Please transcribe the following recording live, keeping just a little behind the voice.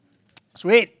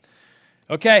Sweet.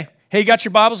 Okay. Hey, you got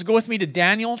your Bibles? Go with me to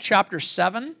Daniel chapter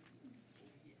 7.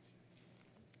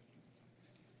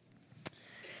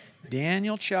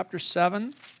 Daniel chapter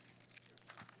 7.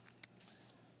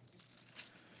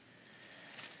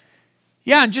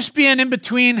 Yeah, and just being in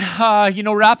between,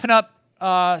 wrapping up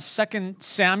 2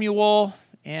 Samuel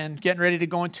and getting ready to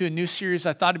go into a new series,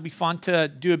 I thought it'd be fun to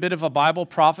do a bit of a Bible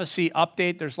prophecy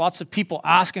update. There's lots of people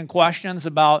asking questions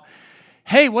about,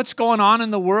 hey, what's going on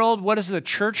in the world? What does the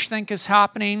church think is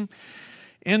happening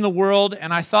in the world?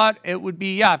 And I thought it would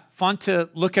be, fun to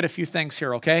look at a few things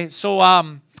here, okay? So,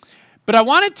 but I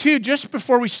wanted to, just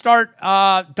before we start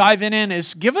diving in,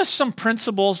 is give us some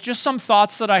principles, just some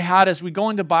thoughts that I had as we go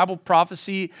into Bible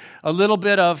prophecy, a little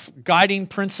bit of guiding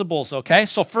principles, okay?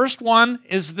 So first one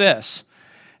is this.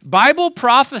 Bible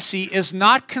prophecy is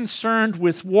not concerned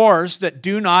with wars that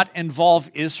do not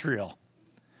involve Israel.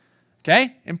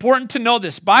 Okay? Important to know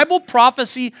this. Bible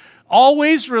prophecy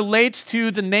always relates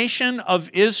to the nation of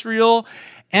Israel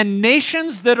and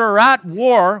nations that are at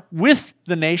war with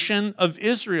the nation of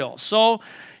Israel. So,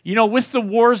 with the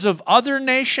wars of other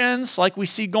nations, like we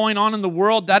see going on in the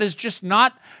world, that is just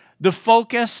not the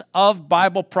focus of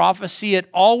Bible prophecy. It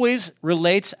always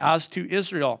relates as to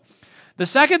Israel. The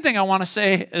second thing I want to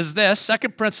say is this,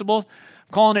 second principle,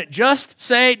 I'm calling it just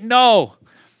say no.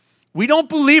 We don't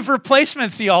believe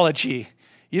replacement theology.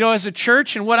 As a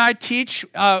church and what I teach,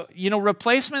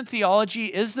 replacement theology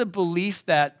is the belief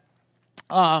that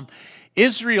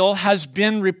Israel has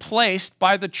been replaced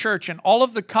by the church, and all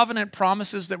of the covenant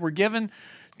promises that were given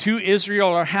to Israel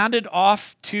are handed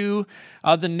off to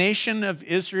the nation of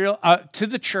Israel, to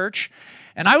the church.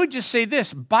 And I would just say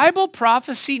this, Bible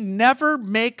prophecy never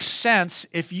makes sense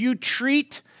if you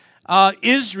treat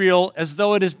Israel as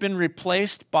though it has been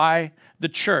replaced by the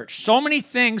church. So many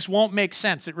things won't make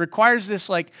sense. It requires this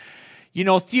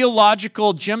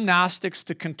theological gymnastics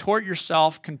to contort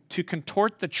yourself, to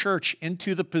contort the church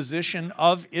into the position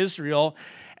of Israel.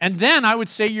 And then I would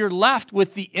say you're left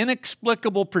with the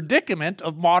inexplicable predicament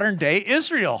of modern day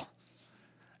Israel.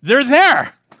 They're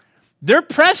there. They're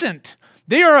present.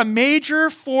 They are a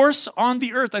major force on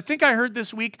the earth. I think I heard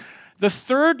this week, the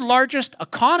third largest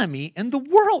economy in the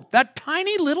world, that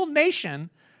tiny little nation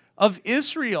of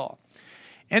Israel.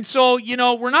 And so,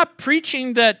 we're not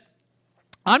preaching that,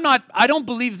 I don't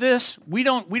believe this, we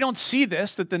don't see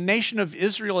this, that the nation of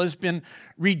Israel has been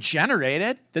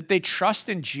regenerated, that they trust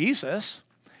in Jesus.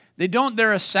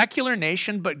 They're a secular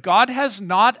nation, but God has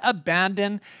not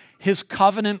abandoned his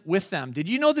covenant with them. Did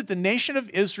you know that the nation of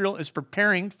Israel is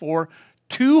preparing for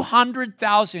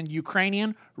 200,000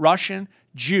 Ukrainian, Russian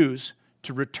Jews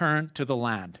to return to the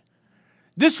land?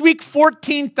 This week,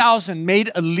 14,000 made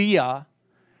Aliyah,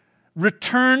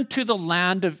 return to the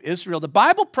land of Israel. The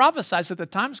Bible prophesies that the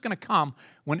time is going to come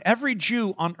when every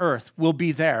Jew on earth will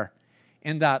be there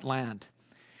in that land.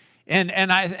 And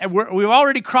we've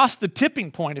already crossed the tipping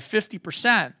point of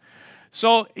 50%.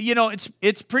 So,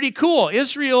 it's pretty cool.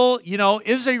 Israel,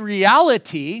 is a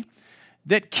reality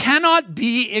that cannot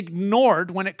be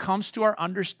ignored when it comes to our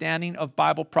understanding of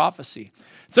Bible prophecy.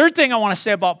 Third thing I want to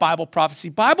say about Bible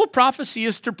prophecy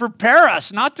is to prepare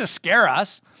us, not to scare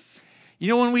us.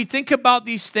 When we think about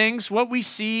these things, what we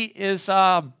see is,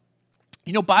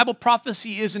 Bible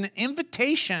prophecy is an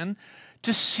invitation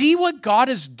to see what God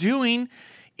is doing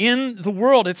in the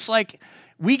world. It's like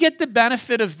we get the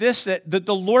benefit of this, that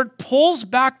the Lord pulls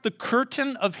back the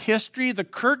curtain of history, the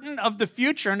curtain of the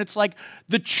future, and it's like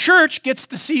the church gets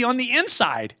to see on the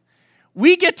inside.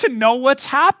 We get to know what's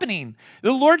happening.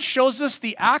 The Lord shows us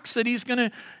the acts that he's going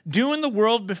to do in the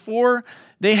world before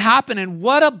they happen, and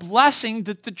what a blessing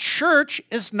that the church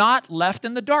is not left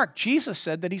in the dark. Jesus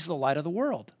said that he's the light of the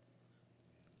world.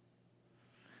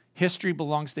 History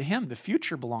belongs to him. The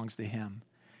future belongs to him.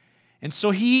 And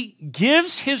so he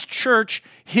gives his church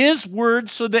his word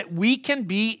so that we can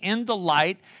be in the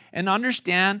light and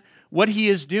understand what he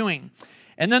is doing.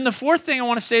 And then the fourth thing I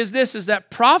want to say is this, is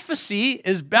that prophecy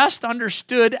is best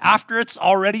understood after it's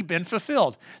already been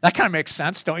fulfilled. That kind of makes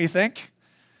sense, don't you think?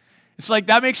 It's like,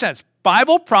 that makes sense.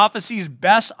 Bible prophecy is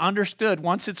best understood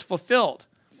once it's fulfilled.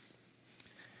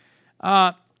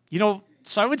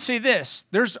 So I would say this,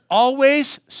 there's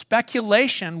always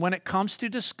speculation when it comes to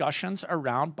discussions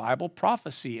around Bible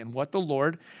prophecy and what the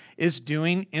Lord is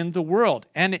doing in the world.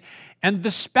 And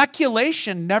the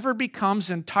speculation never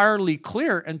becomes entirely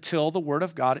clear until the Word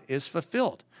of God is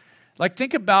fulfilled. Like,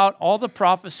 think about all the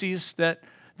prophecies that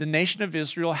the nation of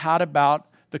Israel had about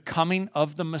the coming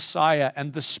of the Messiah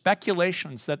and the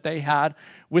speculations that they had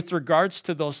with regards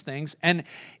to those things. And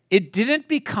it didn't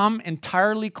become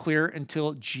entirely clear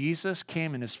until Jesus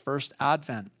came in his first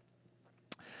advent.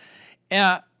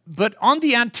 But on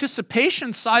the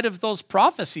anticipation side of those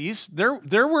prophecies,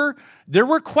 there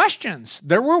were questions,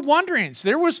 there were wonderings,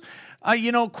 there was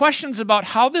questions about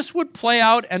how this would play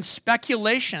out and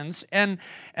speculations. And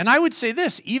I would say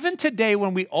this, even today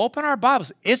when we open our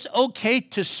Bibles, it's okay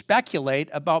to speculate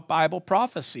about Bible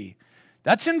prophecy.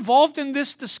 That's involved in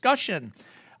this discussion.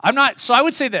 So I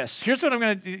would say this. Here's what I'm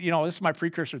going to do. This is my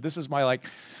precursor. This is my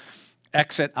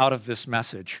exit out of this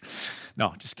message.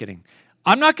 No, just kidding.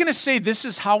 I'm not going to say this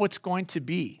is how it's going to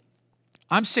be.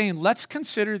 I'm saying let's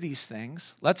consider these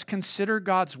things. Let's consider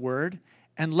God's word.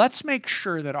 And let's make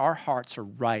sure that our hearts are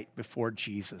right before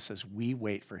Jesus as we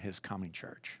wait for his coming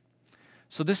church.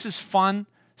 So this is fun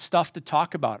stuff to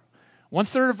talk about.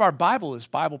 1/3 of our Bible is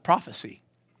Bible prophecy.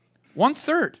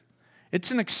 1/3. It's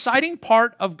an exciting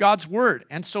part of God's word.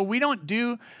 And so we don't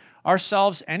do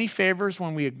ourselves any favors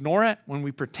when we ignore it, when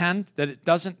we pretend that it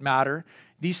doesn't matter.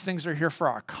 These things are here for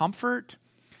our comfort,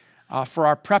 for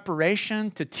our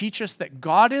preparation, to teach us that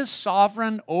God is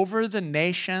sovereign over the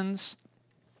nations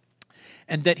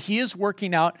and that he is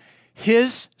working out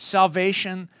his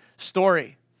salvation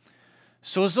story.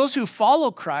 So as those who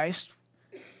follow Christ,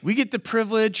 we get the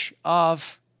privilege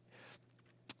of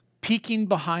peeking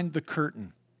behind the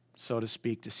curtain, so to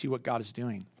speak, to see what God is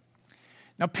doing.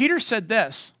 Now, Peter said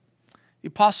this, the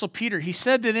Apostle Peter, he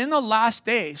said that in the last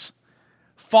days,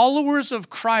 followers of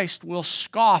Christ will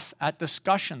scoff at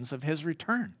discussions of his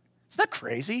return. Isn't that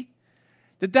crazy?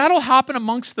 That'll happen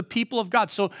amongst the people of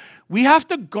God. So we have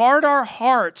to guard our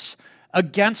hearts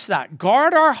against that.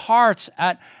 Guard our hearts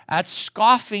at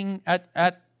scoffing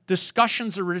at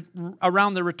discussions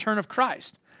around the return of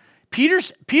Christ.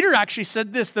 Peter actually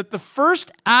said this, that the first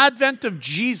advent of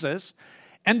Jesus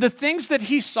and the things that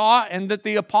he saw and that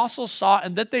the apostles saw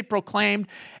and that they proclaimed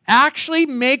actually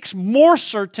makes more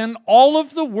certain all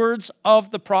of the words of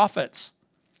the prophets.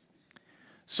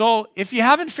 So if you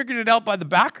haven't figured it out by the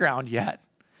background yet,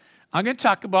 I'm going to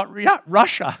talk about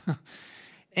Russia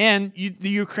and the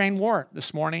Ukraine war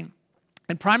this morning.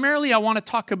 And primarily I want to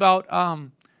talk about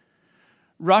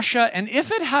Russia and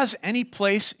if it has any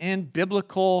place in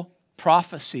biblical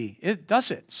prophecy. It does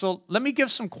it. So let me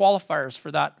give some qualifiers for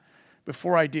that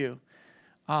before I do.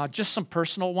 Just some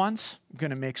personal ones. I'm going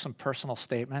to make some personal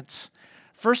statements.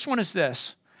 First one is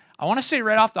this. I want to say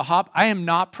right off the hop, I am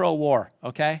not pro-war,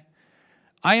 okay?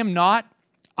 I am not.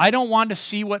 I don't want to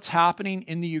see what's happening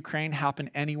in the Ukraine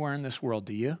happen anywhere in this world.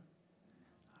 Do you?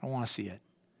 I don't want to see it.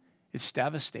 It's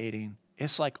devastating.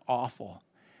 It's awful.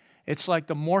 It's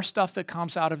the more stuff that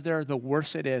comes out of there, the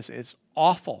worse it is. It's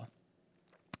awful.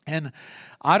 And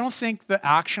I don't think the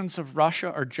actions of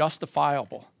Russia are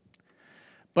justifiable.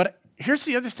 But here's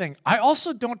the other thing. I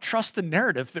also don't trust the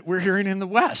narrative that we're hearing in the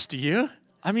West. Do you?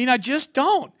 I just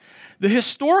don't. The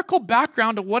historical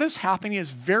background of what is happening is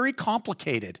very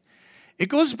complicated. It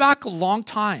goes back a long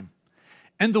time.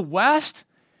 And the West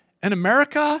and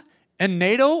America and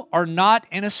NATO are not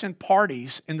innocent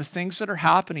parties in the things that are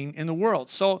happening in the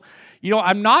world. So,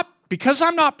 because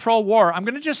I'm not pro-war, I'm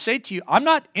going to just say to you, I'm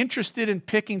not interested in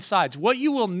picking sides. What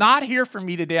you will not hear from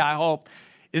me today, I hope,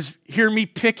 is hear me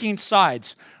picking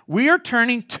sides. We are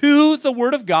turning to the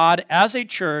Word of God as a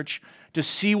church to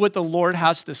see what the Lord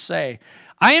has to say.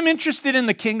 I am interested in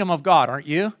the kingdom of God, aren't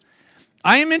you?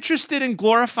 I am interested in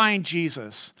glorifying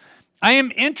Jesus. I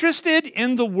am interested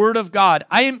in the Word of God.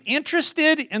 I am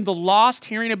interested in the lost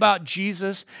hearing about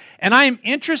Jesus, and I am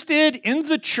interested in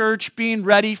the church being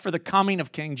ready for the coming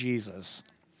of King Jesus.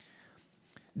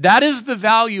 That is the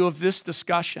value of this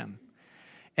discussion.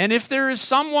 And if there is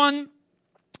someone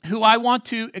who I want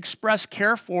to express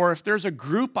care for, if there's a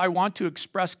group I want to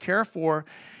express care for,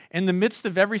 in the midst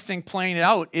of everything playing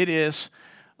out, it is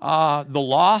the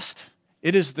lost,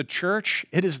 it is the church,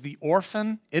 it is the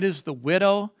orphan, it is the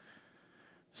widow,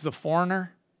 it's the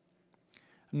foreigner.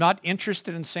 I'm not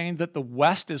interested in saying that the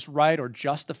West is right or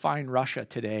justifying Russia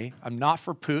today. I'm not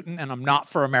for Putin and I'm not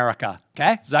for America.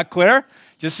 Okay? Is that clear?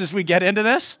 Just as we get into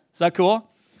this? Is that cool?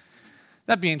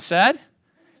 That being said,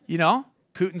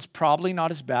 Putin's probably not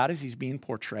as bad as he's being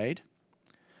portrayed.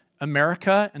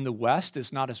 America and the West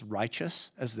is not as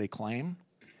righteous as they claim.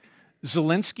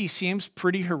 Zelensky seems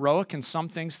pretty heroic in some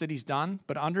things that he's done,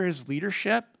 but under his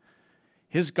leadership,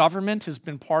 his government has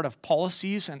been part of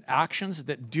policies and actions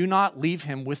that do not leave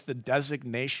him with the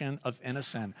designation of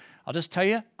innocent. I'll just tell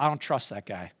you, I don't trust that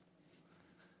guy.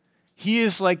 He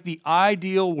is like the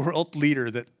ideal world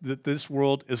leader that this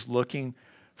world is looking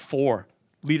for.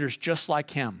 Leaders just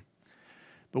like him.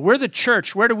 But we're the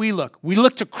church. Where do we look? We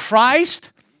look to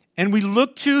Christ and we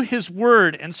look to his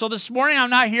word. And so this morning I'm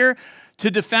not here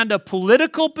to defend a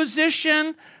political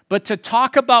position, but to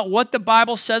talk about what the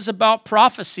Bible says about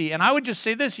prophecy. And I would just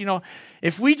say this,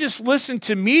 if we just listen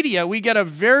to media, we get a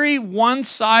very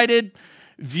one-sided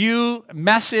view,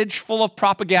 message full of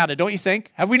propaganda, don't you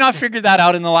think? Have we not figured that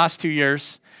out in the last 2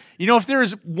 years? If there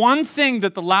is one thing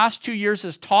that the last 2 years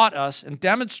has taught us and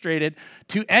demonstrated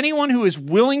to anyone who is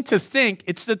willing to think,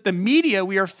 it's that the media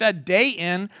we are fed day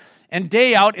in and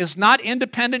day out is not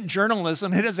independent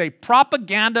journalism. It is a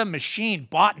propaganda machine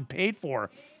bought and paid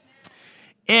for.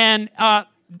 And I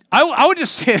would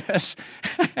just say this.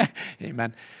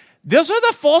 Amen. Those are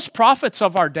the false prophets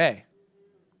of our day.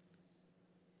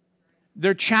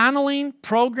 They're channeling,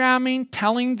 programming,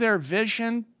 telling their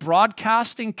vision,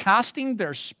 broadcasting, casting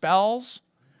their spells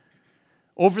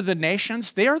over the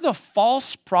nations. They are the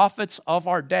false prophets of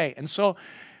our day. And so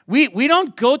we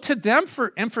don't go to them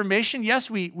for information. Yes,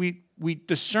 we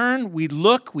discern, we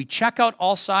look, we check out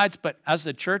all sides, but as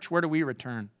the church, where do we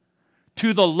return?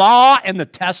 To the law and the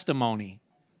testimony,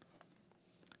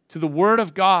 to the Word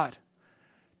of God,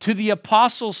 to the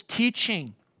apostles'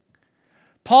 teaching.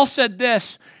 Paul said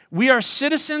this, we are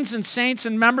citizens and saints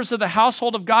and members of the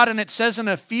household of God, and it says in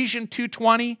Ephesians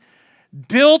 2:20,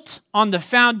 built on the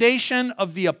foundation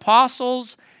of the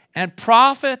apostles and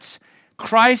prophets,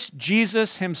 Christ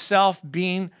Jesus himself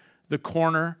being the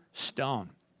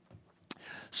cornerstone.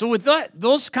 So with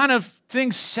those kind of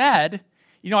things said,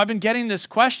 I've been getting this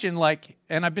question,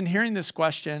 and I've been hearing this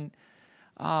question,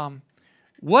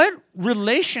 what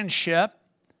relationship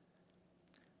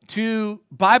to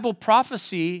Bible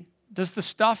prophecy does the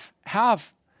stuff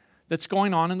have that's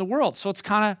going on in the world? So it's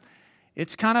kind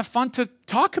of fun to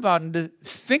talk about and to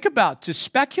think about, to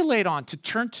speculate on, to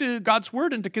turn to God's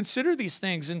Word and to consider these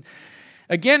things. And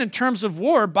again, in terms of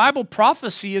war, Bible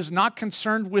prophecy is not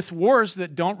concerned with wars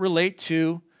that don't relate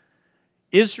to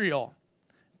Israel.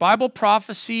 Bible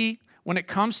prophecy, when it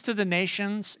comes to the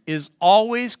nations, is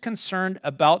always concerned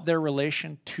about their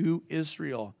relation to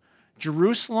Israel.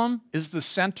 Jerusalem is the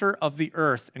center of the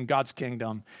earth in God's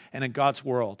kingdom and in God's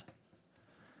world,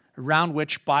 around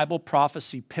which Bible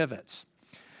prophecy pivots.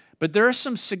 But there are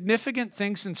some significant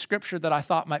things in Scripture that I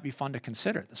thought might be fun to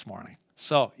consider this morning.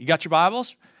 So, you got your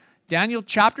Bibles? Daniel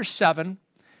chapter 7. I'm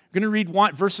going to read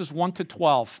verses 1 to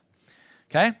 12.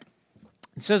 Okay?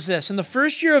 It says this, in the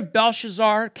first year of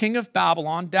Belshazzar, king of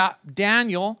Babylon,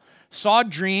 Daniel saw a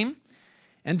dream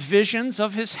and visions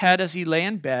of his head as he lay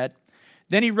in bed.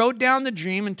 Then he wrote down the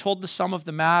dream and told the sum of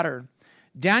the matter.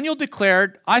 Daniel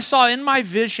declared, I saw in my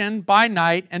vision by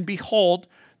night, and behold,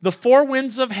 the four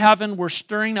winds of heaven were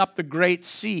stirring up the great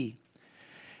sea.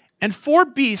 And four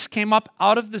beasts came up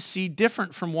out of the sea,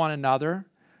 different from one another.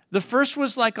 The first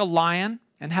was like a lion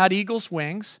and had eagle's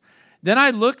wings. Then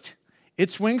I looked,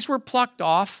 its wings were plucked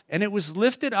off, and it was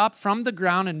lifted up from the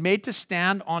ground and made to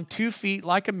stand on 2 feet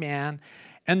like a man,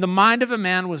 and the mind of a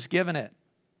man was given it.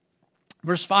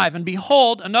 Verse 5, and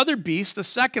behold, another beast, the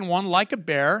second one, like a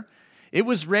bear. It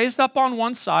was raised up on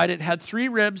one side. It had 3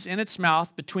 ribs in its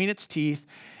mouth between its teeth.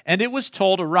 And it was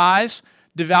told, arise,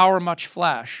 devour much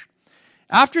flesh.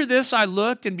 After this I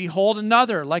looked, and behold,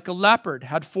 another, like a leopard,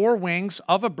 had 4 wings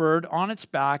of a bird on its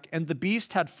back. And the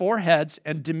beast had 4 heads,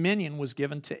 and dominion was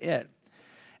given to it.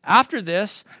 After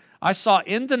this I saw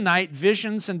in the night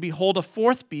visions, and behold, a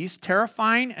 4th beast,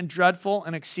 terrifying and dreadful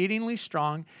and exceedingly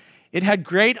strong. It had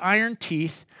great iron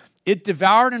teeth. It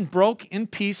devoured and broke in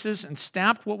pieces and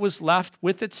stamped what was left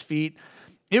with its feet.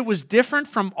 It was different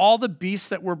from all the beasts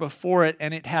that were before it,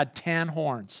 and it had 10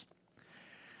 horns.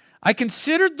 I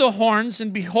considered the horns,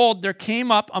 and behold, there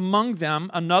came up among them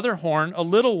another horn, a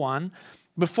little one,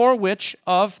 before which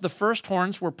of the first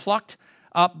horns were plucked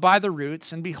up by the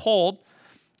roots. And behold,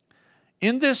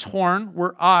 in this horn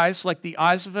were eyes like the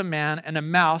eyes of a man, and a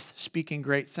mouth speaking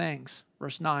great things.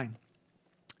 Verse 9.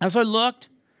 As I looked,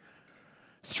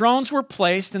 thrones were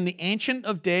placed, and the Ancient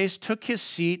of Days took his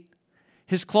seat.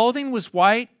 His clothing was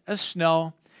white as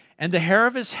snow, and the hair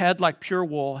of his head like pure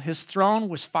wool. His throne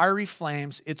was fiery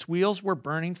flames. Its wheels were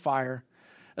burning fire.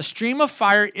 A stream of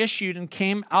fire issued and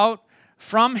came out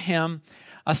from him.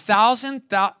 1,000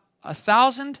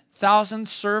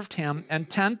 served him, and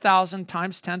 10,000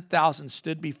 times 10,000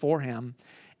 stood before him.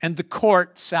 And the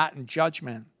court sat in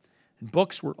judgment, and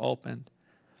books were opened.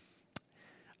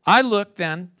 I looked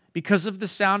then, because of the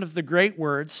sound of the great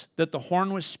words that the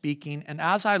horn was speaking, and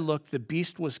as I looked, the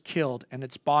beast was killed, and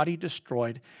its body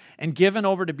destroyed, and given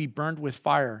over to be burned with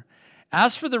fire.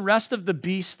 As for the rest of the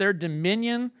beasts, their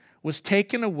dominion was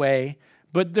taken away,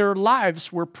 but their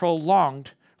lives were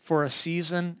prolonged for a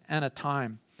season and a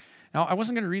time. Now, I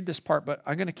wasn't going to read this part, but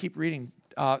I'm going to keep reading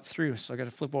through, so I got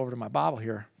to flip over to my Bible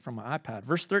here from my iPad.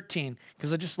 Verse 13,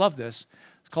 because I just love this.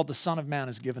 It's called, the Son of Man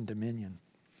is given dominion.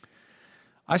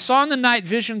 I saw in the night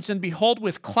visions, and behold,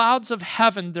 with clouds of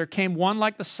heaven there came one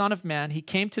like the Son of Man. He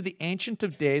came to the Ancient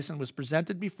of Days and was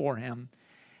presented before him.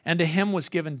 And to him was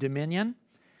given dominion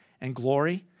and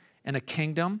glory and a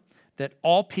kingdom, that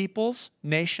all peoples,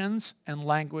 nations, and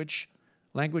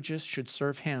languages should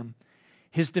serve him.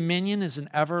 His dominion is an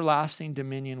everlasting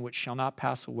dominion which shall not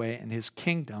pass away, and his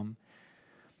kingdom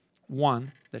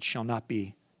one that shall not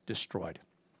be destroyed.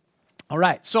 All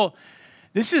right, so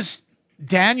this is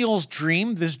Daniel's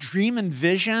dream, this dream and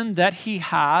vision that he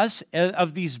has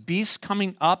of these beasts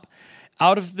coming up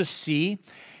out of the sea.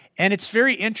 And it's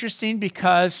very interesting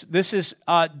because this is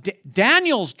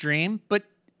Daniel's dream, but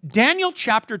Daniel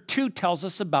chapter 2 tells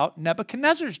us about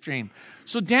Nebuchadnezzar's dream.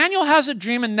 So Daniel has a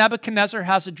dream and Nebuchadnezzar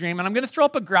has a dream. And I'm going to throw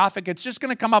up a graphic. It's just going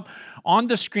to come up on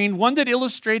the screen. One that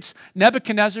illustrates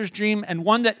Nebuchadnezzar's dream and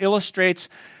one that illustrates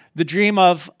the dream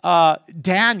of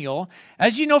Daniel.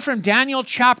 As you know from Daniel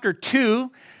chapter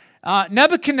 2,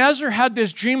 Nebuchadnezzar had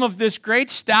this dream of this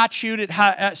great statue. It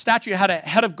had a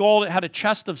head of gold. It had a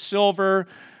chest of silver,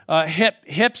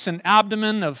 hips and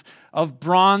abdomen of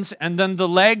bronze. And then the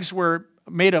legs were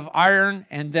made of iron,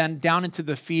 and then down into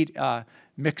the feet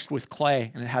mixed with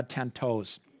clay, and it had 10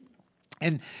 toes.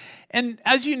 And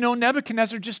as you know,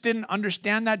 Nebuchadnezzar just didn't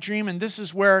understand that dream, and this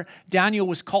is where Daniel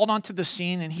was called onto the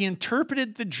scene, and he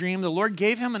interpreted the dream. The Lord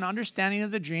gave him an understanding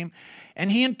of the dream,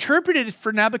 and he interpreted it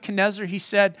for Nebuchadnezzar. He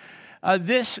said,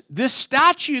 this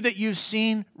statue that you've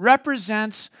seen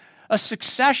represents a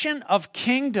succession of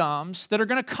kingdoms that are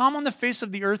going to come on the face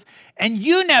of the earth, and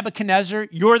you, Nebuchadnezzar,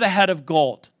 you're the head of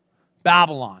gold.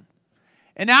 Babylon.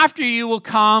 And after you will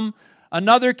come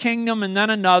another kingdom, and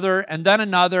then another, and then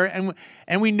another.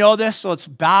 And we know this, so it's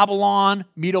Babylon,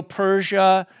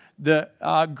 Medo-Persia, the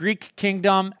Greek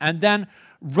kingdom, and then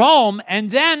Rome. And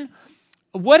then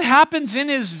what happens in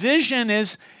his vision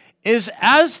is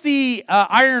as the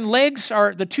iron legs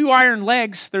are, the two iron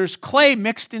legs, there's clay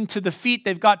mixed into the feet.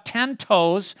 They've got 10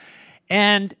 toes.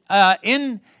 And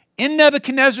in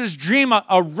Nebuchadnezzar's dream,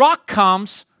 a rock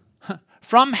comes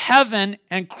from heaven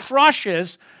and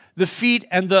crushes the feet,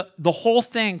 and the whole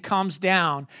thing comes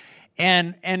down.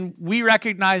 And we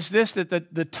recognize this, that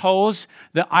the toes,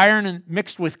 the iron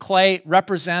mixed with clay,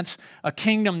 represents a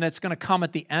kingdom that's going to come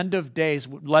at the end of days,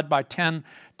 led by 10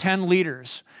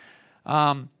 leaders.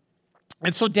 And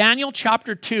so Daniel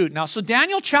chapter 2. Now, so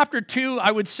Daniel chapter 2,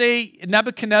 I would say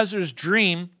Nebuchadnezzar's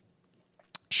dream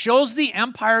shows the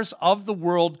empires of the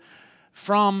world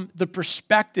from the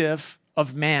perspective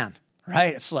of man.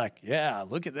 Right? It's like, yeah,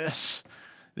 look at this.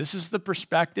 This is the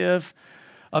perspective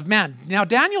of man. Now,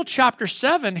 Daniel chapter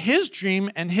 7, his dream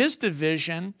and his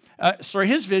vision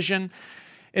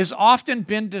is often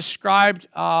been described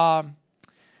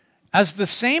as the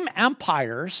same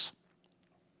empires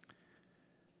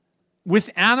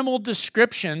with animal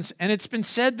descriptions, and it's been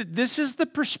said that this is the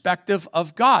perspective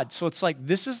of God. So it's like,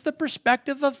 this is the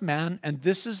perspective of man, and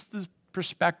this is the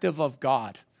perspective of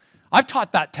God. I've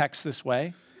taught that text this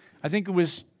way. I think it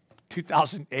was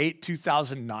 2008,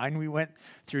 2009 we went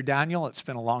through Daniel. It's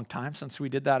been a long time since we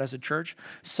did that as a church.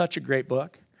 Such a great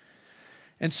book.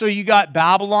 And so you got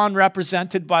Babylon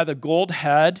represented by the gold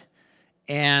head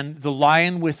and the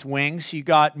lion with wings. You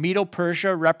got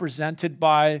Medo-Persia represented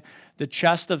by the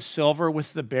chest of silver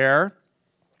with the bear.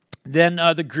 Then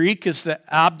the Greek is the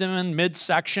abdomen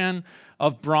midsection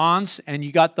of bronze, and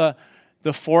you got the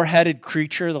four-headed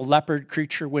creature, the leopard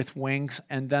creature with wings,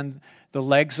 and then the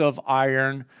legs of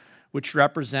iron, which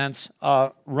represents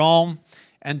Rome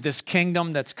and this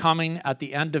kingdom that's coming at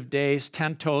the end of days,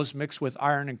 10 toes mixed with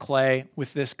iron and clay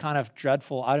with this kind of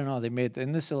dreadful, I don't know,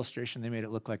 in this illustration, they made it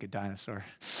look like a dinosaur.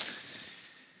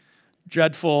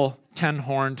 Dreadful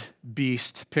 10-horned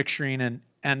beast picturing an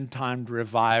end-timed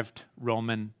revived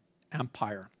Roman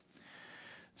Empire.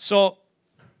 So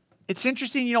it's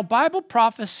interesting, Bible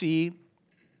prophecy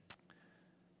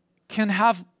can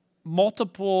have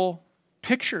multiple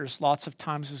pictures lots of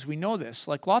times, as we know this.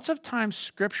 Like lots of times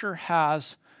Scripture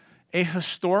has a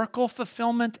historical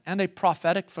fulfillment and a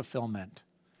prophetic fulfillment.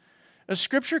 A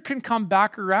Scripture can come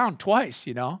back around twice,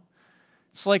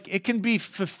 It's like it can be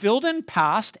fulfilled in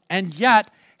past and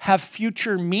yet have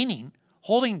future meaning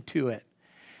holding to it.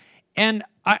 And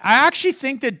I actually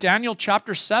think that Daniel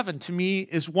chapter 7 to me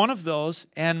is one of those.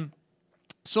 And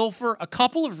so for a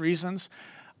couple of reasons,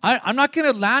 I'm not going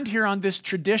to land here on this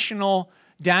traditional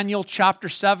Daniel chapter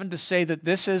 7 to say that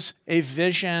this is a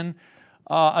vision,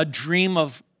 a dream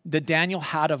that Daniel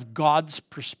had of God's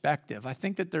perspective. I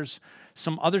think that there's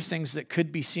some other things that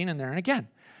could be seen in there. And again,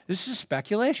 this is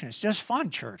speculation. It's just fun,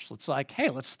 church. It's like, hey,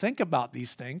 let's think about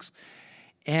these things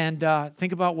and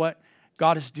think about what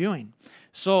God is doing.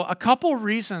 So a couple of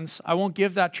reasons, I won't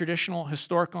give that traditional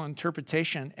historical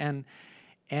interpretation. And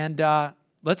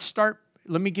let's start,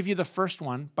 let me give you the first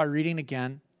one by reading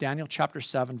again, Daniel chapter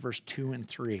 7, verse 2 and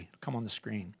 3. Come on the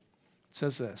screen. It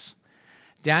says this,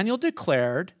 Daniel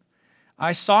declared,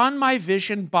 I saw in my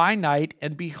vision by night,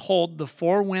 and behold, the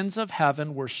four winds of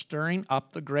heaven were stirring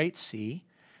up the great sea,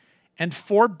 and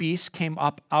four beasts came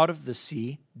up out of the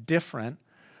sea, different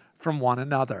from one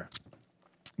another.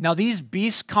 Now, these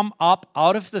beasts come up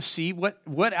out of the sea.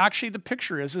 What actually the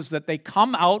picture is that they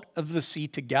come out of the sea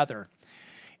together.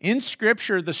 In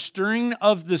Scripture, the stirring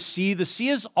of the sea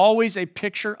is always a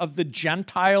picture of the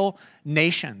Gentile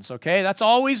nations, okay? That's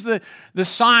always the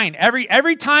sign.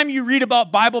 Every time you read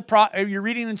about you're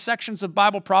reading in sections of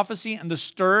Bible prophecy and the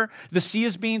sea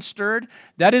is being stirred,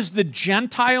 that is the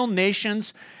Gentile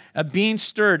nations being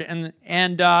stirred. And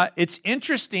it's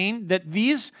interesting that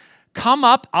these come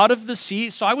up out of the sea.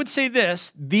 So I would say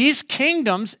this, these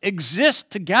kingdoms exist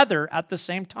together at the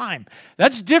same time.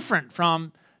 That's different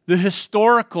from the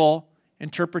historical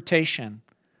interpretation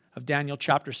of Daniel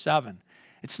chapter 7.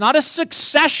 It's not a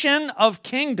succession of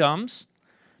kingdoms.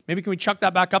 Maybe can we chuck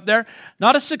that back up there?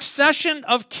 Not a succession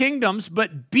of kingdoms,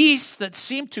 but beasts that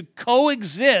seem to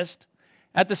coexist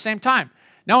at the same time.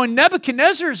 Now, in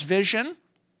Nebuchadnezzar's vision,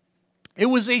 it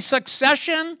was a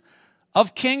succession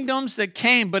of kingdoms that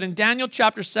came. But in Daniel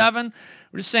chapter 7,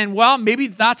 we're just saying, well, maybe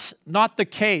that's not the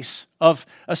case of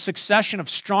a succession of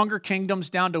stronger kingdoms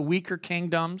down to weaker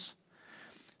kingdoms.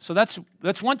 So that's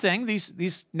one thing.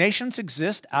 These nations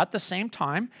exist at the same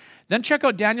time. Then check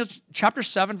out Daniel chapter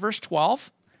 7, verse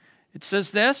 12. It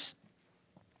says this.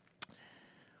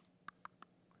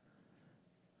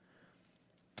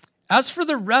 As for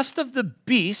the rest of the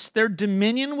beasts, their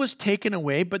dominion was taken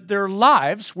away, but their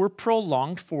lives were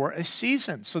prolonged for a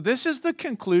season. So this is the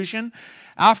conclusion.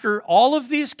 After all of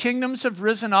these kingdoms have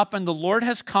risen up and the Lord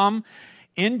has come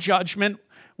in judgment,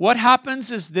 what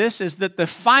happens is that the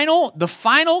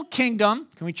final kingdom,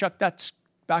 can we chuck that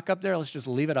back up there? Let's just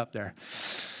leave it up there.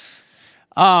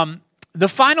 The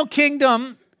final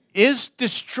kingdom is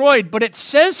destroyed, but it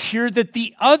says here that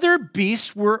the other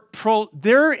beasts were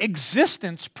their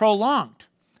existence prolonged.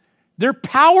 Their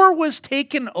power was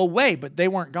taken away, but they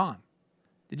weren't gone.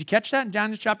 Did you catch that in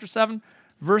Daniel chapter 7,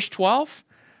 verse 12?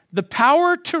 The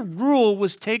power to rule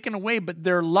was taken away, but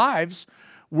their lives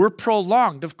were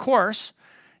prolonged. Of course,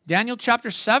 Daniel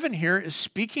chapter 7 here is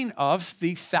speaking of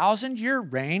the 1,000-year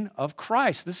reign of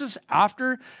Christ. This is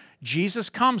after Jesus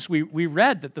comes. We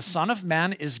read that the Son of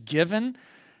Man is given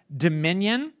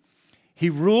dominion. He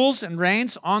rules and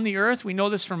reigns on the earth. We know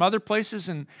this from other places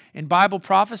in Bible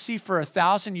prophecy for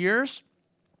 1,000 years,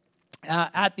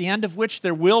 at the end of which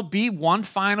there will be one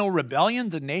final rebellion.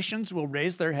 The nations will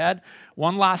raise their head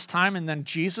one last time, and then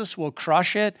Jesus will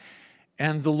crush it,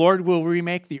 and the Lord will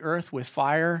remake the earth with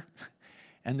fire,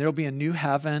 and there will be a new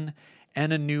heaven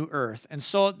and a new earth. And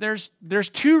so there's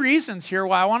two reasons here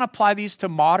why I want to apply these to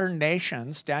modern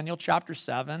nations, Daniel chapter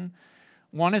 7.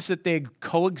 One is that they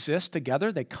coexist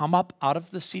together. They come up out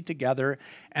of the sea together.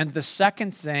 And the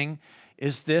second thing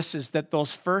is that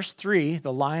those first three,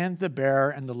 the lion, the bear,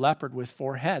 and the leopard with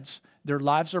four heads, their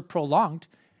lives are prolonged,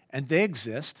 and they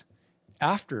exist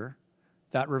after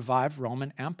that revived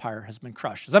Roman Empire has been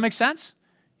crushed. Does that make sense?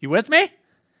 You with me?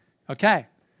 Okay.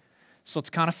 So it's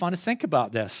kind of fun to think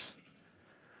about this.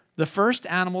 The first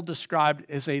animal described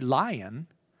is a lion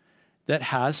that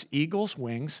has eagle's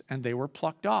wings, and they were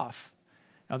plucked off.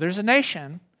 Now, there's a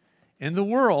nation in the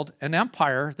world, an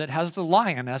empire, that has the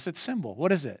lion as its symbol.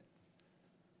 What is it?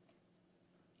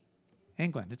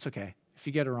 England. It's okay. If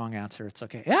you get a wrong answer, it's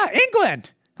okay. Yeah,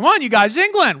 England. Come on, you guys,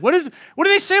 England. What do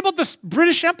they say about the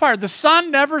British Empire? The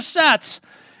sun never sets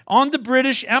on the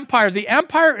British Empire. The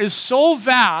empire is so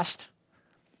vast,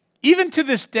 even to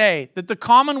this day, that the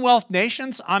Commonwealth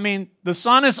nations, the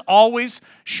sun is always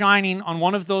shining on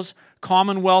one of those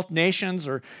Commonwealth nations,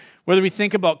 or whether we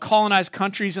think about colonized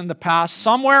countries in the past,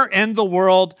 somewhere in the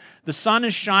world, the sun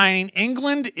is shining.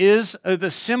 England is the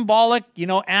symbolic,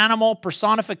 animal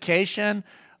personification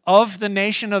of the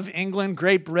nation of England.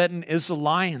 Great Britain is the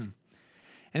lion.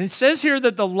 And it says here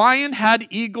that the lion had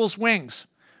eagle's wings.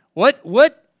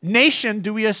 What nation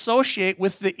do we associate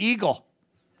with the eagle?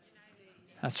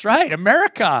 That's right,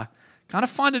 America. Kind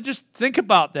of fun to just think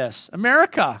about this.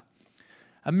 America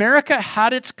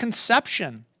had its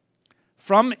conception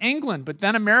from England, but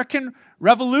then American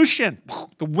Revolution,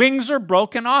 the wings are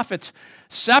broken off. It's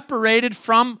separated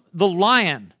from the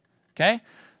lion. Okay?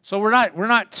 So we're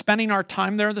not spending our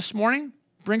time there this morning.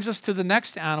 Brings us to the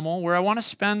next animal where I want to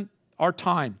spend our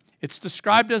time. It's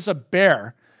described as a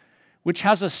bear, which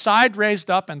has a side raised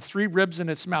up and three ribs in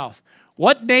its mouth.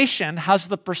 What nation has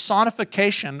the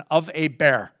personification of a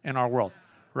bear in our world?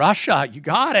 Russia. You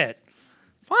got it.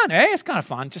 Fun, eh? It's kind of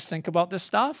fun. Just think about this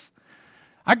stuff.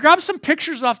 I grabbed some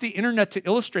pictures off the internet to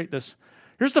illustrate this.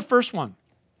 Here's the first one.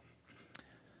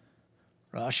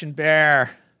 Russian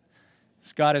bear.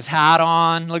 He's got his hat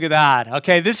on. Look at that.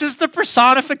 Okay, this is the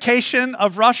personification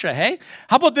of Russia, hey?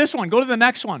 How about this one? Go to the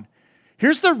next one.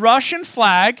 Here's the Russian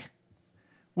flag.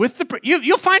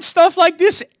 You'll find stuff like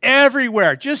this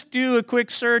everywhere. Just do a quick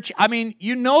search. I mean,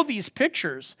 you know these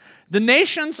pictures. The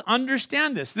nations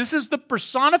understand this. This is the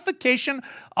personification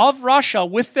of Russia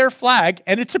with their flag,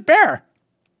 and it's a bear.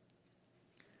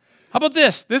 How about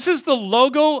this? This is the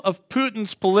logo of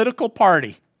Putin's political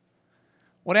party.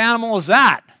 What animal is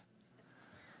that?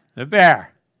 The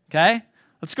bear. Okay?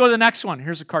 Let's go to the next one.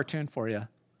 Here's a cartoon for you.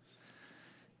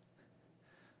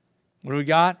 What do we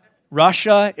got?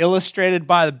 Russia, illustrated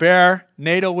by the bear.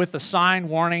 NATO with a sign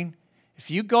warning.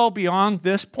 If you go beyond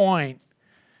this point,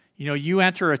 you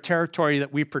enter a territory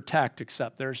that we protect,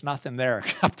 except there's nothing there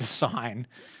except a sign.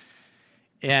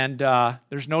 And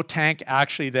there's no tank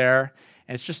actually there.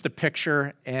 And it's just a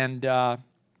picture, and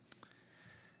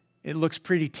it looks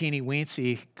pretty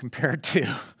teeny-weensy compared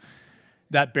to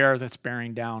that bear that's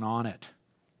bearing down on it.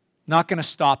 Not going to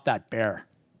stop that bear,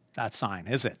 that sign,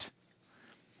 is it?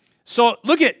 So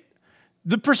look at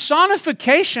the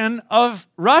personification of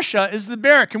Russia is the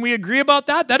bear. Can we agree about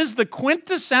that? That is the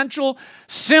quintessential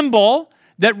symbol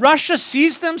that Russia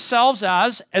sees themselves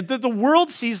as, and that the world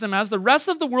sees them as. The rest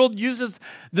of the world uses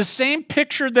the same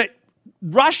picture that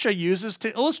Russia uses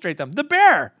to illustrate them. The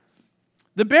bear.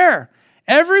 The bear.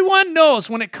 Everyone knows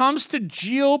when it comes to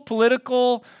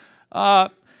geopolitical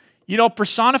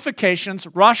personifications,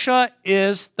 Russia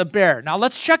is the bear. Now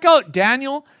let's check out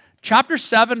Daniel chapter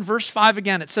 7, verse 5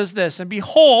 again. It says this, "And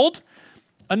behold,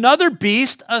 another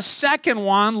beast, a second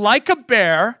one, like a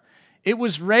bear. It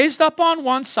was raised up on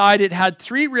one side. It had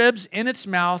 3 ribs in its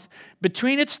mouth,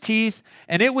 between its teeth,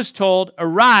 and it was told,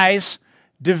 'Arise,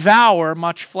 devour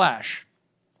much flesh.'"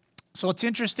 So it's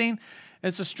interesting.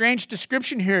 It's a strange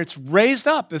description here. It's raised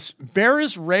up. This bear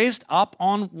is raised up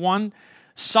on one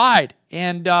side.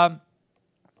 And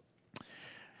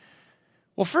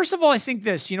well, first of all, I think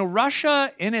this,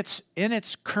 Russia in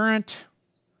its current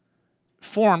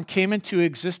form came into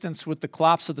existence with the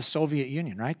collapse of the Soviet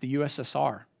Union, right? The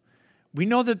USSR. We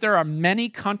know that there are many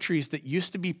countries that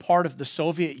used to be part of the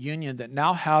Soviet Union that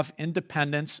now have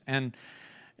independence and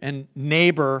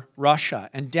neighbor Russia.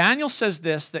 And Daniel says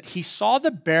this, that he saw the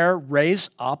bear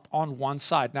raise up on one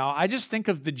side. Now, I just think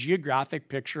of the geographic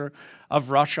picture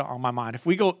of Russia on my mind. If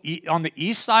we go on the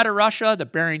east side of Russia, the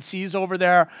Bering Sea's over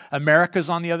there, America's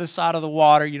on the other side of the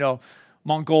water,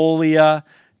 Mongolia,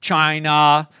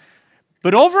 China.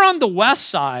 But over on the west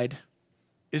side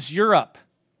is Europe.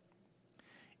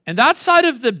 And that side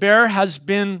of the bear has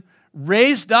been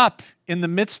raised up in the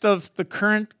midst of the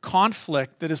current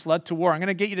conflict that has led to war. I'm going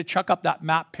to get you to chuck up that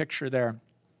map picture there.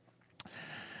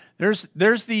 There's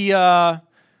the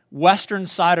western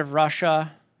side of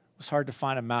Russia. It was hard to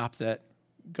find a map that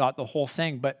got the whole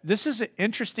thing. But this is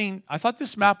interesting. I thought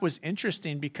this map was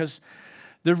interesting because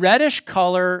the reddish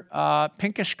color,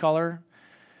 pinkish color,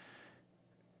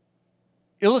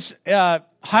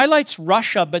 highlights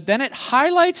Russia, but then it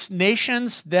highlights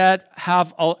nations that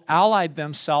have allied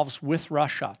themselves with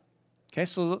Russia. Okay,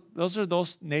 so those are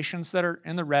those nations that are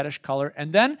in the reddish color.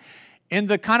 And then in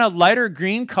the kind of lighter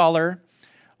green color,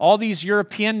 all these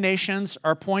European nations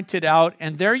are pointed out,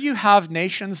 and there you have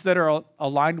nations that are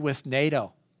aligned with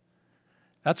NATO.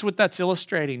 That's what that's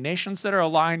illustrating, nations that are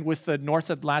aligned with the North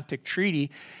Atlantic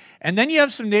Treaty. And then you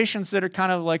have some nations that are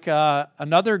kind of like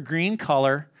another green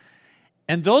color,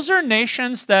 and those are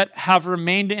nations that have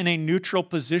remained in a neutral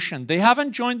position. They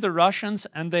haven't joined the Russians,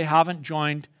 and they haven't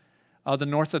joined the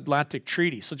North Atlantic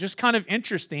Treaty. So just kind of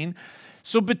interesting.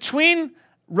 So between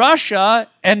Russia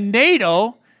and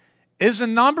NATO is a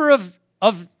number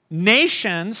of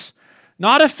nations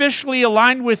not officially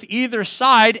aligned with either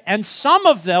side, and some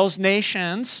of those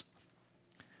nations,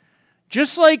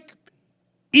 just like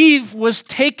Eve was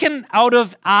taken out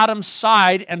of Adam's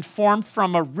side and formed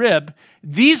from a rib,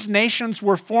 these nations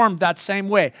were formed that same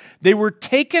way. They were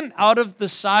taken out of the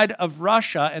side of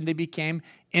Russia and they became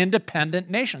independent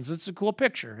nations. It's a cool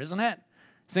picture, isn't it?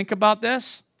 Think about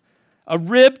this. A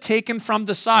rib taken from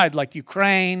the side, like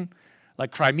Ukraine,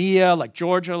 like Crimea, like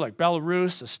Georgia, like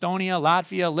Belarus, Estonia,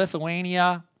 Latvia,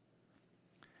 Lithuania.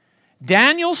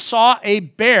 Daniel saw a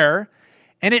bear,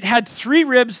 and it had 3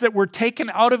 ribs that were taken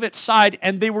out of its side,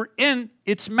 and they were in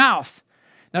its mouth.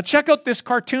 Now check out this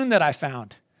cartoon that I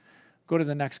found. Go to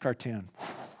the next cartoon.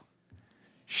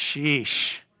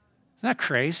 Sheesh. Isn't that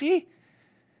crazy?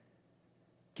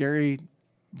 Gary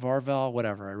Varvel,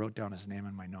 whatever. I wrote down his name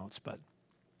in my notes, but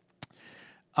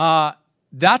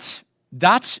that's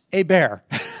a bear.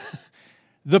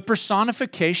 The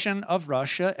personification of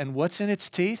Russia, and what's in its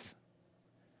teeth?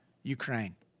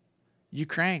 Ukraine.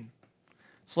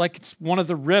 It's like it's one of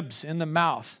the ribs in the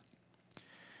mouth.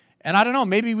 And I don't know,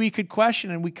 maybe we could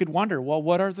question and we could wonder, well,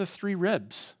 what are the three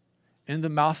ribs in the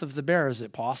mouth of the bear? Is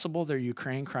it possible they're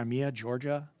Ukraine, Crimea,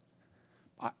 Georgia?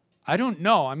 I don't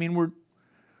know. I mean, we're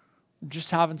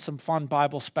just having some fun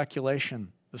Bible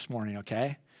speculation this morning,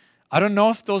 okay? I don't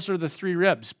know if those are the three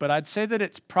ribs, but I'd say that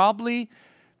it's probably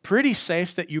pretty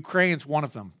safe that Ukraine's one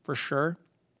of them, for sure.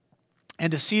 And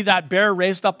to see that bear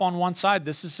raised up on one side,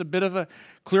 this is a bit of a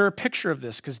clearer picture of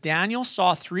this, because Daniel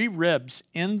saw three ribs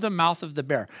in the mouth of the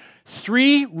bear.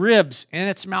 Three ribs in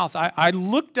its mouth. I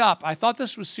looked up, I thought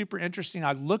this was super interesting.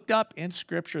 I looked up in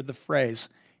Scripture the phrase,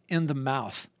 in the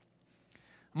mouth.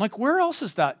 I'm like, where else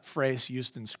is that phrase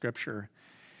used in Scripture?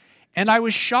 And I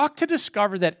was shocked to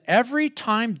discover that every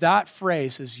time that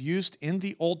phrase is used in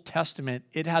the Old Testament,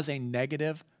 it has a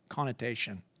negative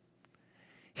connotation.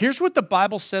 Here's what the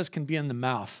Bible says can be in the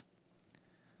mouth: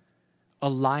 a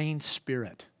lying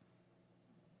spirit.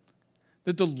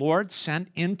 That the Lord sent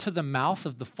into the mouth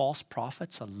of the false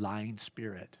prophets a lying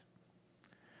spirit.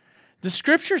 The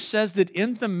Scripture says that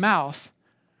in the mouth,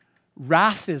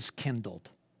 wrath is kindled.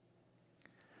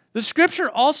 The Scripture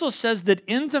also says that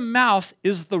in the mouth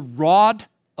is the rod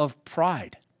of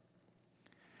pride.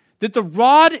 That the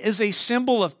rod is a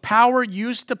symbol of power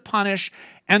used to punish,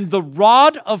 and the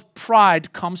rod of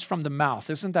pride comes from the mouth.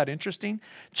 Isn't that interesting?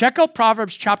 Check out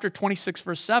Proverbs chapter 26,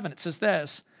 verse 7. It says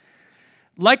this: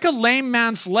 like a lame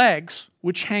man's legs,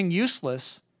 which hang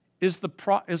useless, is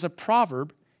a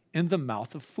proverb in the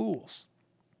mouth of fools.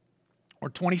 Or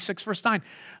 26, verse 9.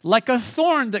 Like a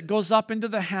thorn that goes up into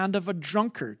the hand of a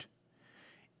drunkard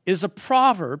is a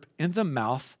proverb in the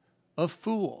mouth of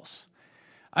fools.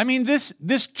 I mean, this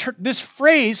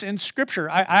phrase in Scripture,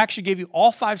 I actually gave you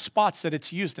all 5 spots that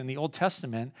it's used in the Old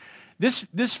Testament.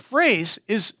 This phrase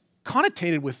is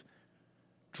connotated with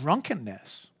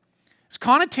drunkenness. It's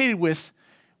connotated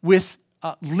with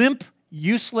limp,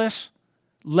 useless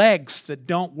legs that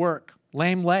don't work,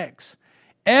 lame legs.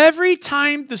 Every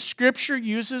time the Scripture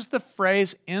uses the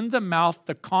phrase in the mouth,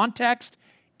 the context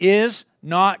is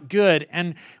not good.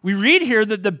 And we read here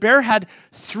that the bear had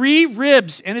 3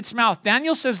 ribs in its mouth.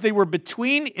 Daniel says they were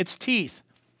between its teeth.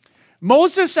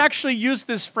 Moses actually used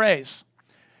this phrase.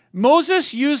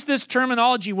 Moses used this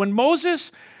terminology. When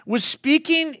Moses was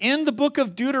speaking in the book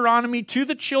of Deuteronomy to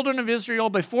the children of Israel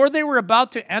before they were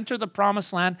about to enter the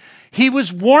promised land, he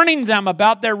was warning them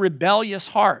about their rebellious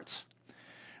hearts,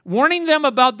 warning them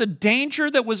about the danger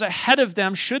that was ahead of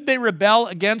them should they rebel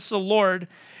against the Lord.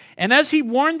 And as he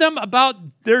warned them about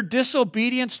their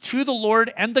disobedience to the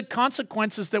Lord and the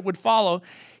consequences that would follow,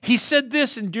 he said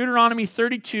this in Deuteronomy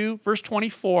 32, verse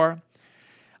 24,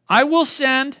 I will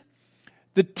send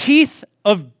the teeth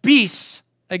of beasts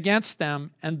against them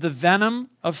and the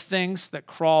venom of things that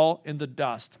crawl in the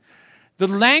dust. The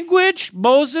language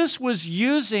Moses was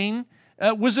using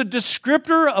was a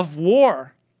descriptor of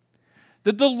war.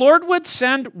 That the Lord would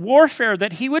send warfare,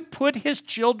 that he would put his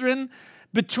children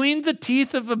between the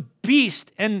teeth of a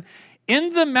beast. And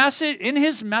in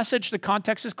his message, the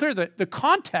context is clear. The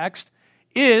context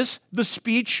is the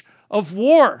speech of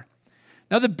war.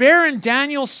 Now, the bear in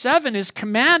Daniel 7 is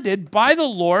commanded by the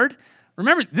Lord.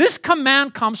 Remember, this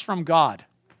command comes from God,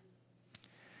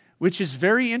 which is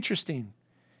very interesting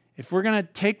if we're going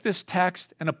to take this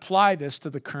text and apply this to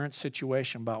the current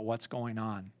situation about what's going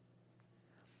on.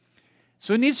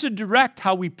 So it needs to direct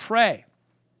how we pray.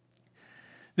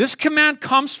 This command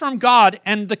comes from God,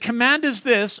 and the command is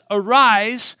this: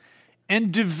 arise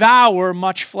and devour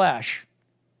much flesh.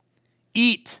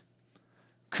 Eat,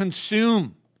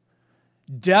 consume,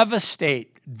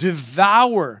 devastate,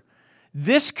 devour.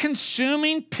 This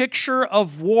consuming picture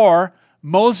of war,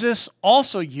 Moses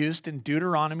also used in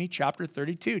Deuteronomy chapter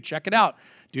 32. Check it out.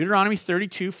 Deuteronomy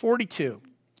 32, 42.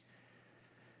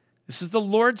 This is the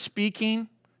Lord speaking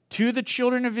to the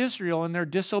children of Israel and their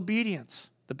disobedience,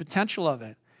 the potential of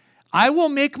it. I will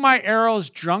make my arrows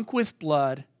drunk with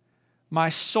blood. My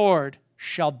sword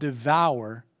shall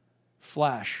devour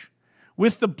flesh.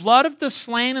 With the blood of the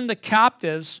slain and the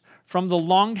captives from the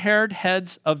long-haired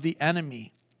heads of the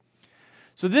enemy.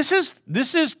 So this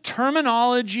is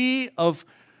terminology of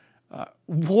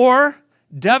war,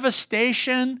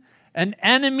 devastation, an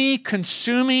enemy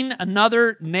consuming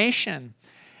another nation.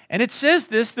 And it says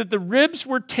this, that the ribs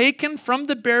were taken from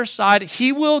the bear's side.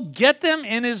 He will get them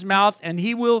in his mouth and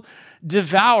he will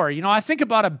devour. You know, I think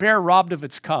about a bear robbed of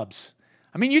its cubs.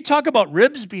 I mean, you talk about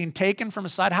ribs being taken from a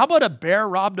side. How about a bear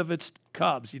robbed of its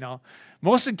cubs?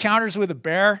 Most encounters with a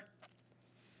bear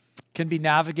can be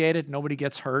navigated. Nobody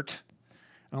gets hurt.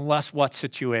 Unless what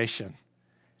situation?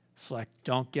 It's like,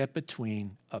 don't get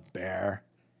between a bear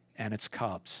and its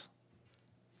cubs.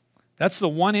 That's the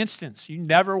one instance you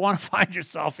never want to find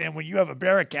yourself in when you have a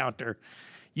bear encounter.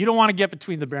 You don't want to get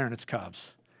between the bear and its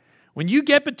cubs. When you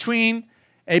get between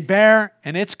a bear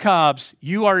and its cubs,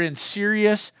 you are in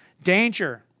serious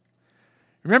danger.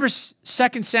 Remember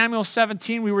 2 Samuel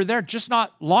 17, we were there just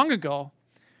not long ago.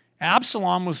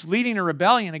 Absalom was leading a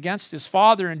rebellion against his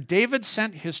father, and David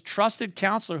sent his trusted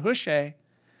counselor Hushai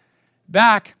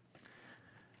back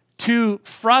to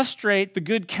frustrate the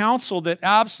good counsel that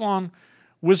Absalom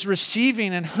was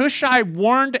receiving. And Hushai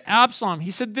warned Absalom. He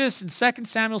said this in 2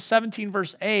 Samuel 17,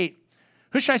 verse 8.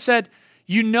 Hushai said,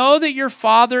 "You know that your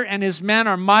father and his men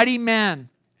are mighty men,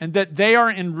 and that they are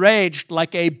enraged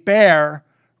like a bear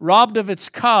robbed of its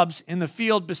cubs in the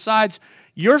field. Besides,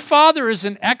 your father is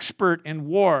an expert in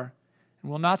war and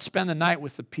will not spend the night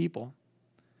with the people."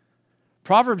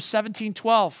 Proverbs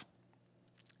 17:12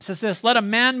 says this, "Let a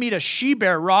man meet a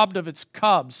she-bear robbed of its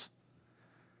cubs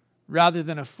rather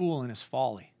than a fool in his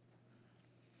folly."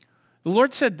 The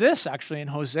Lord said this actually in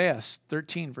Hosea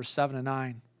 13, verse 7 and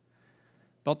 9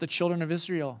 about the children of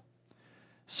Israel.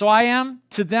 "So I am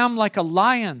to them like a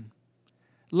lion,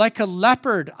 like a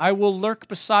leopard I will lurk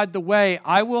beside the way.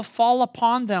 I will fall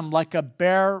upon them like a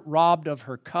bear robbed of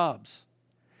her cubs.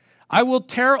 I will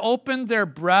tear open their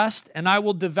breast, and I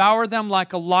will devour them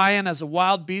like a lion, as a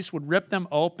wild beast would rip them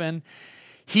open.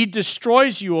 He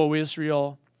destroys you, O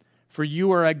Israel, for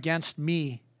you are against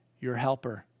me, your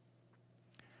helper."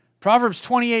 Proverbs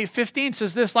 28:15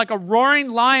 says this, "Like a roaring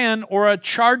lion or a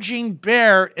charging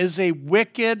bear is a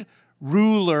wicked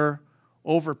ruler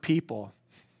over people."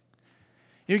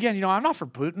 Again, I'm not for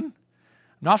Putin. I'm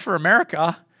not for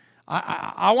America.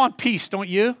 I want peace, don't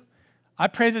you? I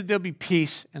pray that there'll be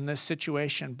peace in this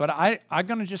situation. But I'm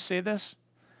going to just say this.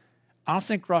 I don't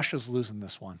think Russia's losing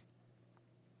this one.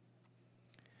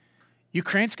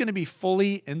 Ukraine's going to be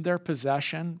fully in their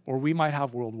possession, or we might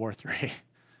have World War III.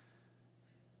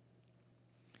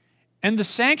 And the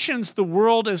sanctions the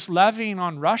world is levying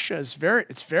on Russia it's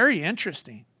very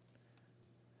interesting.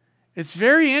 It's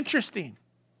very interesting.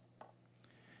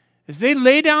 As they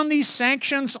lay down these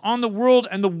sanctions on the world,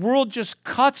 and the world just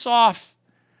cuts off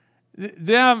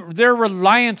their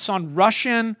reliance on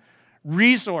Russian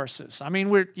resources. I mean,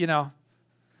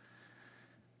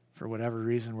 for whatever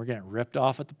reason, we're getting ripped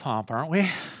off at the pump, aren't we?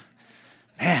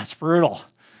 Man, it's brutal.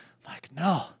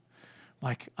 No.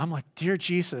 I'm like, dear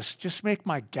Jesus, just make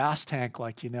my gas tank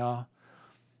like, the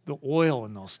oil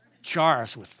in those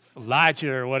jars with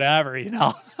Elijah or whatever,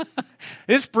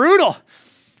 It's brutal.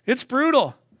 It's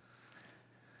brutal.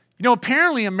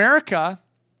 Apparently America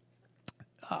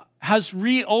has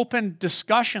reopened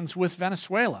discussions with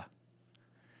Venezuela,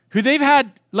 who they've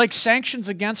had sanctions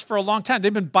against for a long time.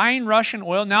 They've been buying Russian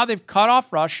oil. Now they've cut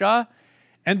off Russia,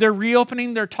 and they're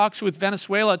reopening their talks with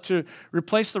Venezuela to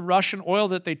replace the Russian oil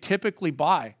that they typically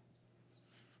buy.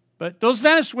 But those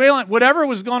Venezuelan, whatever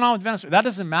was going on with Venezuela, that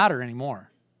doesn't matter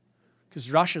anymore because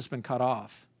Russia's been cut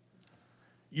off.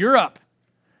 Europe,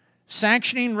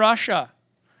 sanctioning Russia.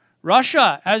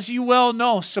 Russia, as you well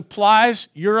know, supplies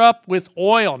Europe with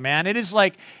oil, man. It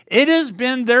has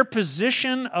been their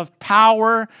position of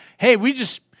power. Hey,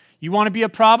 you want to be a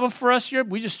problem for us, Europe?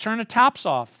 We just turn the taps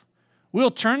off. We'll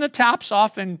turn the taps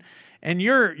off and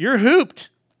you're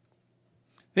hooped.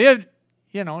 They have,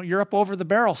 Europe over the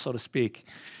barrel, so to speak.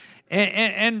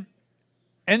 And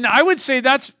I would say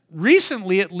that's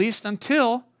recently, at least,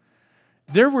 until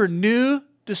there were new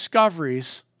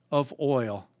discoveries of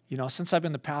oil. Since I've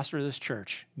been the pastor of this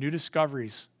church, new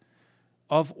discoveries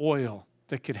of oil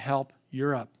that could help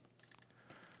Europe.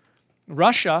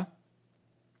 Russia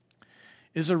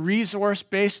is a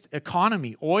resource-based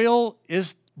economy. Oil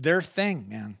is their thing,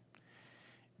 man.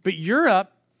 But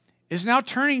Europe is now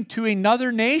turning to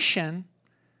another nation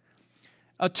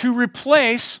to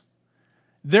replace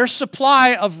their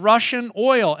supply of Russian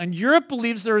oil. And Europe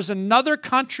believes there is another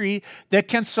country that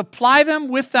can supply them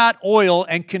with that oil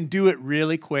and can do it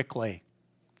really quickly.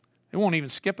 They won't even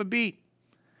skip a beat.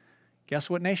 Guess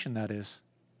what nation that is?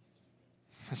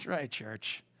 That's right,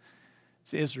 church.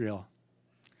 It's Israel.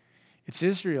 It's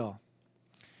Israel.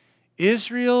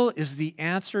 Israel is the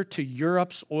answer to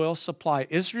Europe's oil supply.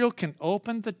 Israel can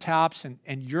open the taps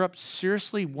and Europe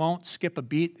seriously won't skip a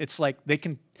beat. It's like they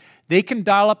can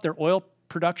dial up their oil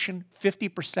production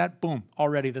 50%, boom,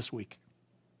 already this week.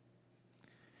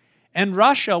 And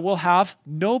Russia will have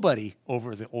nobody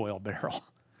over the oil barrel.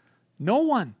 No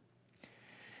one.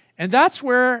 And that's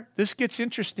where this gets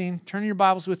interesting. Turn your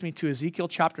Bibles with me to Ezekiel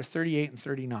chapter 38 and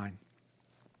 39.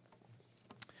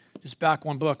 Just back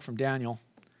one book from Daniel,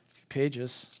 a few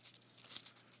pages.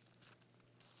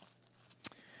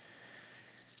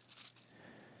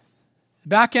 The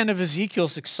back end of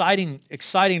Ezekiel's exciting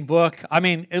book. I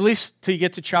mean, at least till you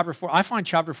get to chapter 4. I find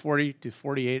chapter 40 to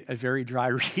 48 a very dry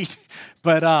read.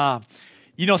 But,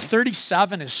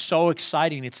 37 is so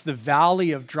exciting. It's the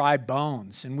valley of dry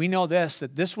bones. And we know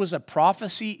that this was a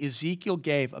prophecy Ezekiel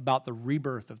gave about the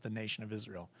rebirth of the nation of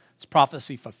Israel. It's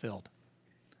prophecy fulfilled.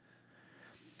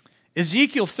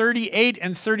 Ezekiel 38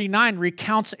 and 39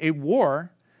 recounts a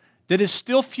war that is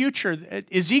still future.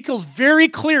 Ezekiel's very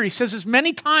clear. He says as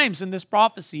many times in this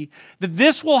prophecy that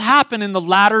this will happen in the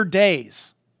latter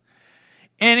days.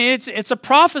 And it's a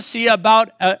prophecy about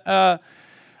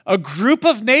a group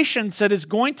of nations that is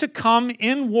going to come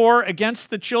in war against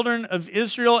the children of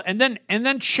Israel. And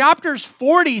then chapters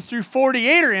 40 through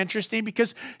 48 are interesting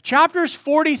because chapters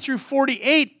 40 through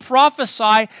 48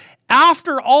 prophesy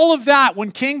after all of that,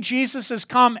 when King Jesus has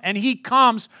come and he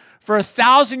comes for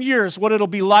 1,000 years, what it'll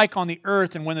be like on the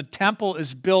earth, and when the temple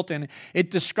is built, and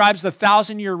it describes the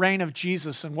 1,000-year reign of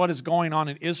Jesus and what is going on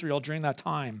in Israel during that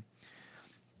time.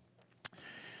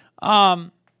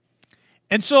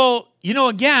 And so,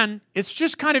 again, it's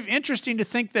just kind of interesting to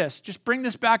think this. Just bring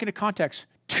this back into context.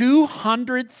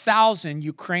 200,000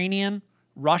 Ukrainian,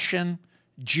 Russian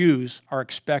Jews are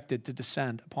expected to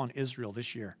descend upon Israel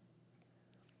this year,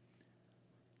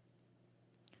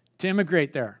 to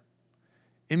immigrate there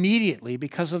immediately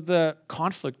because of the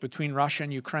conflict between Russia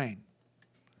and Ukraine.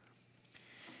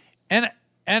 And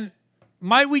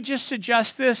might we just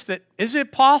suggest this, that is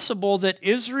it possible that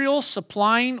Israel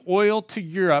supplying oil to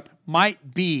Europe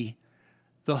might be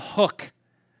the hook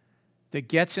that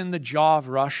gets in the jaw of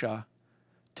Russia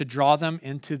to draw them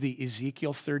into the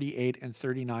Ezekiel 38 and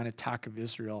 39 attack of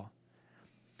Israel?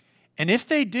 And if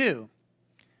they do,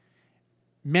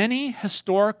 many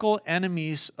historical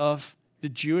enemies of the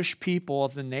Jewish people,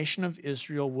 of the nation of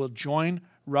Israel, will join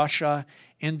Russia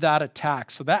in that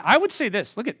attack. So that I would say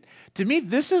this, to me,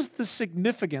 this is the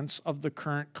significance of the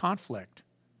current conflict.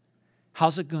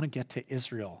 How's it going to get to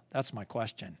Israel? That's my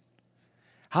question.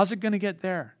 How's it going to get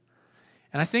there?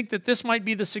 And I think that this might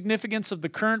be the significance of the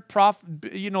current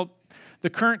the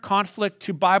current conflict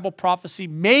to Bible prophecy.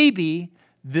 Maybe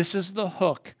this is the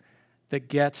hook that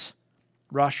gets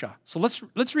Russia. So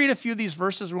let's read a few of these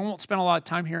verses. We won't spend a lot of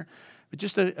time here, but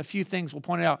just a few things we'll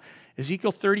point it out.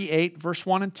 Ezekiel 38, verse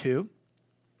 1 and 2.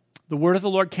 The word of the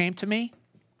Lord came to me,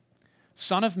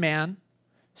 Son of man,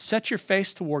 set your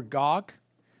face toward Gog,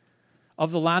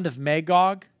 of the land of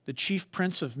Magog, the chief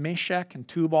prince of Meshech and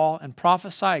Tubal, and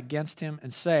prophesy against him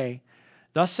and say,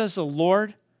 Thus says the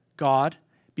Lord God,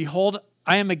 Behold,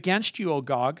 I am against you, O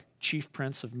Gog, chief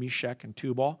prince of Meshech and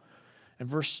Tubal. And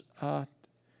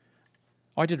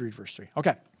I did read verse 3.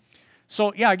 Okay.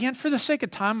 So, again, for the sake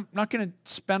of time, I'm not going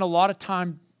to spend a lot of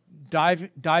time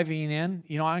diving in.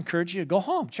 I encourage you to go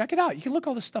home, check it out. You can look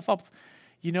all this stuff up,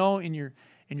 in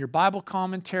your Bible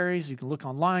commentaries. You can look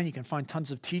online. You can find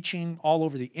tons of teaching all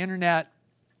over the internet.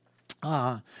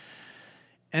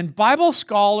 And Bible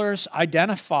scholars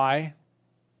identify,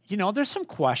 there's some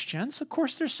questions. Of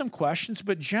course, there's some questions,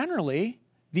 but generally,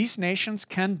 these nations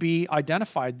can be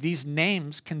identified. These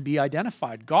names can be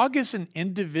identified. Gog is an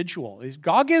individual.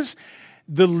 Gog is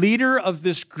the leader of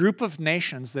this group of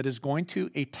nations that is going to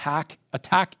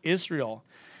attack Israel.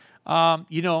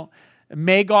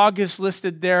 Magog is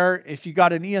listed there. If you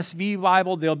got an ESV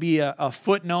Bible, there'll be a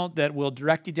footnote that will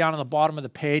direct you down on the bottom of the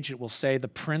page. It will say the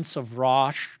Prince of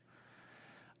Rosh.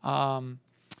 And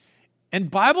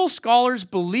Bible scholars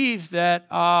believe that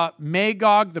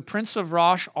Magog, the Prince of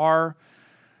Rosh,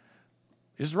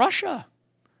 is Russia,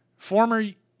 former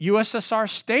USSR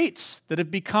states that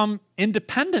have become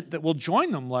independent that will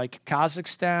join them, like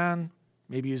Kazakhstan,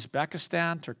 maybe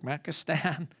Uzbekistan,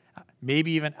 Turkmenistan,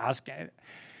 maybe even Afghanistan.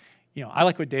 I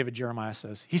like what David Jeremiah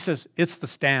says. He says, it's the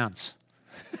stands.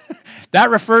 That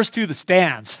refers to the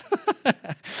stands.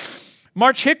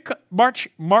 Mark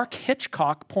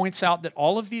Hitchcock points out that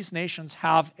all of these nations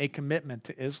have a commitment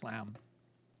to Islam.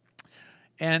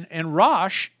 And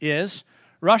Rosh is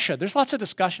Russia. There's lots of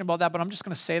discussion about that, but I'm just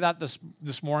going to say that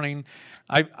this morning.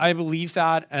 I believe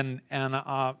that, and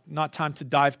not time to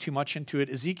dive too much into it.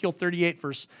 Ezekiel 38,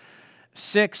 verse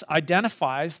 6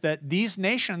 identifies that these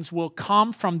nations will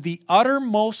come from the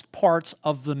uttermost parts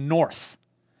of the north.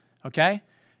 Okay?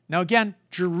 Now again,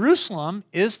 Jerusalem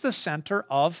is the center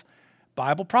of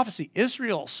Bible prophecy,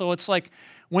 Israel. So it's like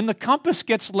when the compass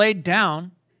gets laid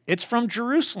down, it's from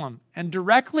Jerusalem. And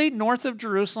directly north of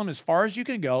Jerusalem, as far as you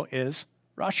can go, is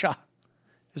Russia.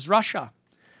 is Russia.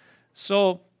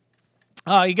 So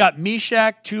you got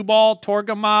Meshech, Tubal,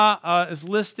 Togarmah is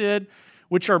listed,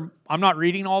 which are, I'm not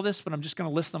reading all this, but I'm just going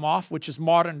to list them off, which is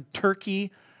modern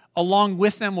Turkey. Along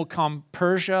with them will come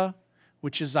Persia,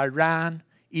 which is Iran,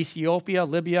 Ethiopia,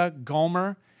 Libya,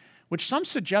 Gomer, which some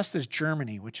suggest is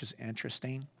Germany, which is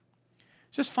interesting.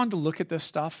 It's just fun to look at this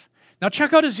stuff. Now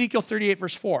check out Ezekiel 38,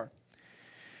 verse 4.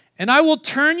 And I will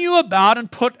turn you about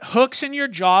and put hooks in your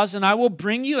jaws, and I will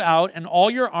bring you out and all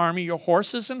your army, your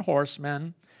horses and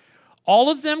horsemen,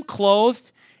 all of them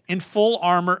clothed in full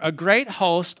armor, a great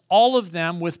host, all of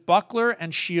them with buckler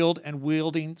and shield and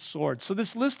wielding swords. So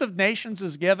this list of nations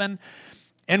is given,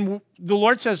 and the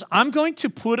Lord says, I'm going to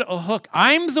put a hook.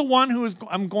 I'm the one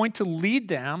I'm going to lead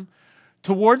them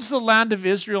towards the land of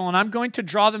Israel, and I'm going to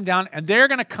draw them down, and they're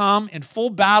going to come in full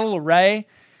battle array,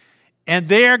 and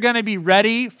they are going to be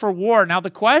ready for war. Now the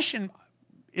question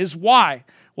is why?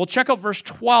 Well, check out verse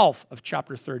 12 of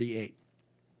chapter 38.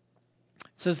 It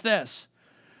says this,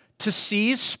 to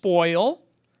seize spoil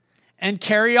and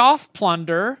carry off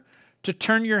plunder, to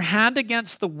turn your hand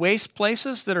against the waste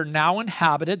places that are now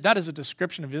inhabited. That is a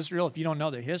description of Israel. If you don't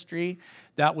know the history,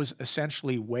 that was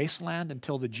essentially wasteland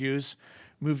until the Jews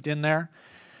moved in there.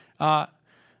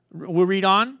 We'll read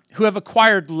on. Who have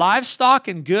acquired livestock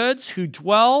and goods, who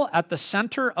dwell at the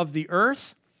center of the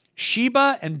earth.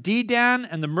 Sheba and Dedan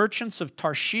and the merchants of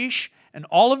Tarshish and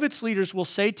all of its leaders will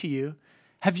say to you,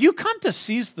 have you come to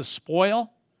seize the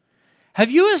spoil? Have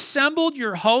you assembled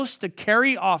your host to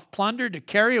carry off plunder, to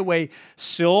carry away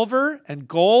silver and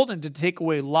gold, and to take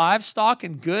away livestock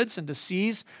and goods, and to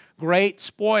seize great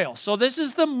spoil? So this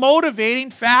is the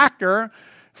motivating factor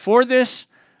for this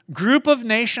group of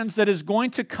nations that is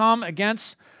going to come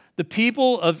against the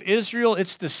people of Israel.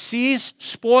 It's to seize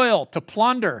spoil, to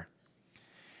plunder.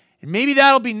 And maybe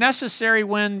that'll be necessary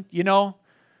when, you're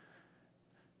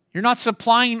not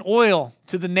supplying oil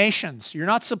to the nations. You're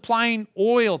not supplying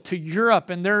oil to Europe,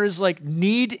 and there is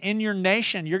need in your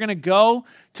nation. You're going to go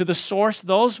to the source,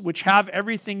 those which have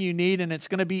everything you need, and it's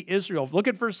going to be Israel. Look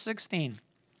at verse 16,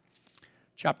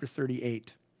 chapter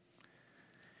 38.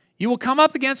 You will come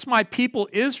up against my people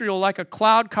Israel like a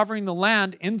cloud covering the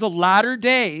land in the latter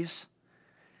days.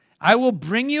 I will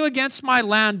bring you against my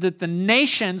land that the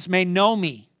nations may know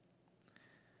me.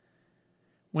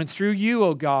 When through you,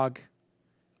 O Gog,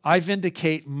 I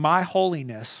vindicate my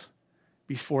holiness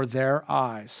before their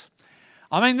eyes.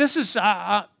 I mean, this is,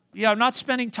 I'm not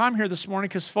spending time here this morning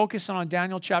because focusing on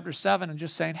Daniel chapter 7 and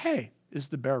just saying, hey, is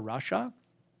the bear Russia?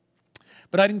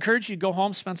 But I'd encourage you to go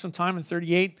home, spend some time in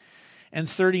 38 and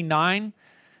 39.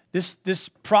 This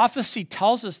prophecy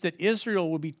tells us that Israel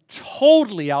will be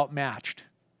totally outmatched,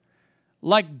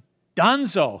 like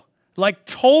dunzo, like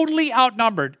totally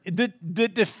outnumbered. The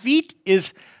defeat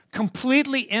is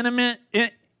completely imminent.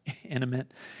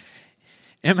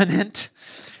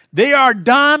 They are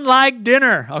done like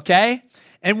dinner, okay?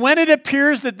 And when it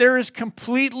appears that there is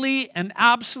completely and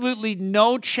absolutely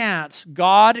no chance,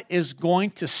 God is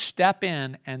going to step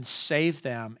in and save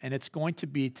them. And it's going to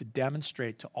be to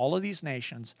demonstrate to all of these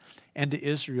nations and to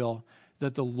Israel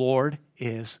that the Lord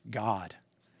is God.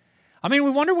 I mean,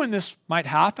 we wonder when this might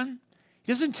happen.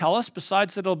 He doesn't tell us,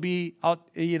 besides that it'll be out,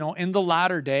 in the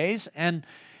latter days. And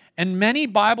many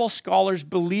Bible scholars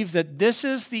believe that this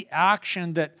is the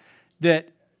action that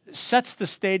sets the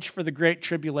stage for the Great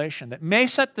Tribulation, that may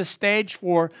set the stage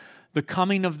for the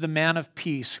coming of the man of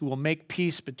peace who will make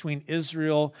peace between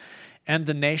Israel and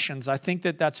the nations. I think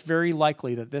that that's very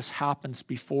likely that this happens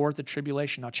before the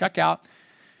tribulation. Now check out,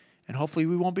 and hopefully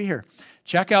we won't be here,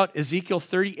 check out Ezekiel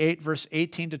 38, verse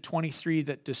 18 to 23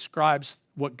 that describes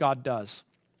what God does.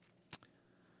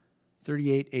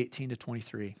 38, 18 to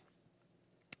 23.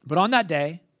 But on that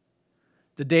day,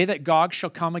 the day that Gog shall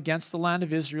come against the land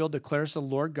of Israel, declares the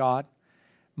Lord God,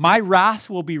 my wrath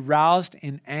will be roused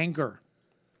in anger.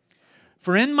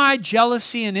 For in my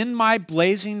jealousy and in my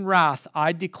blazing wrath,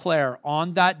 I declare,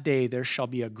 on that day there shall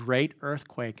be a great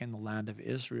earthquake in the land of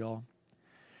Israel.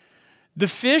 The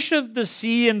fish of the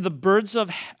sea and the birds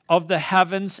of the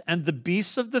heavens and the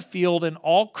beasts of the field and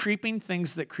all creeping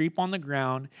things that creep on the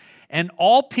ground and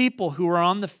all people who are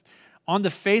on the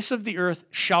face of the earth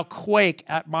shall quake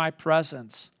at my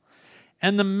presence.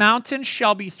 And the mountains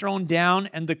shall be thrown down,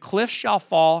 and the cliffs shall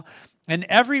fall, and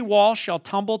every wall shall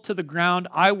tumble to the ground.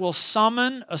 I will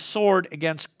summon a sword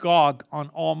against Gog on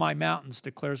all my mountains,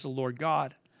 declares the Lord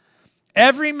God.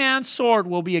 Every man's sword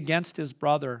will be against his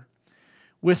brother.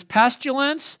 With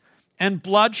pestilence and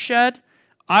bloodshed,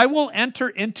 I will enter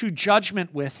into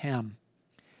judgment with him.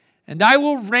 And I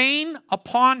will rain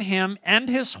upon him and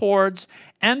his hordes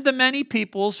and the many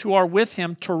peoples who are with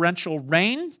him torrential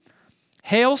rain,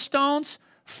 hailstones,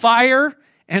 fire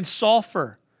and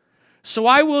sulfur. So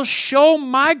I will show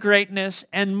my greatness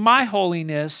and my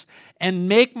holiness and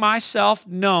make myself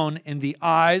known in the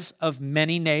eyes of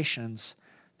many nations.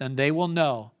 Then they will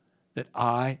know that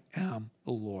I am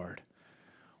the Lord.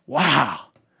 Wow.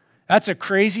 That's a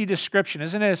crazy description,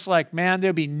 isn't it? It's like, man,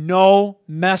 there'll be no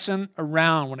messing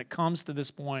around when it comes to this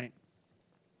point.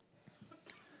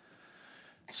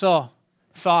 So,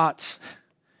 thoughts.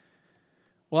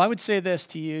 Well, I would say this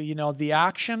to you, the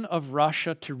action of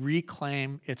Russia to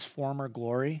reclaim its former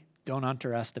glory, don't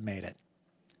underestimate it.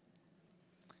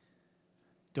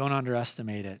 Don't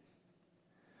underestimate it.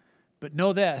 But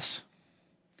know this,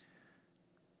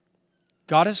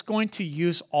 God is going to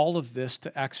use all of this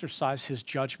to exercise his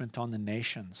judgment on the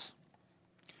nations.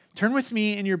 Turn with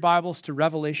me in your Bibles to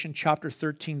Revelation chapter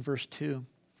 13, verse 2.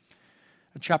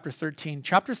 Chapter 13.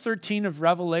 Chapter 13 of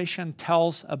Revelation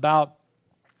tells about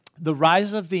the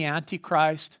rise of the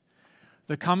Antichrist,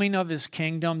 the coming of his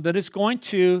kingdom that is going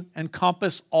to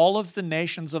encompass all of the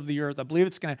nations of the earth. I believe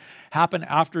it's going to happen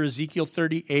after Ezekiel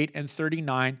 38 and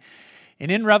 39.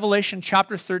 And in Revelation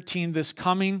chapter 13, this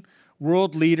coming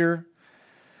world leader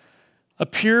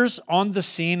appears on the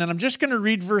scene. And I'm just going to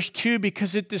read verse 2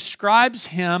 because it describes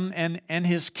him and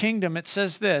his kingdom. It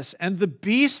says this, "And the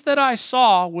beast that I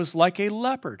saw was like a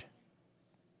leopard.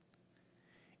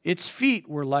 Its feet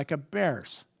were like a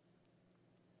bear's,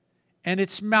 and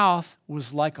its mouth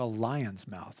was like a lion's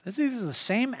mouth." These are the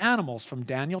same animals from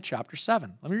Daniel chapter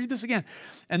 7. Let me read this again.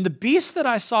 "And the beast that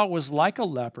I saw was like a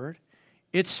leopard.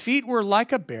 Its feet were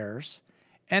like a bear's,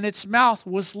 and its mouth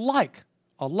was like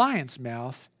a lion's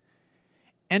mouth.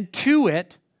 And to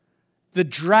it, the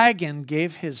dragon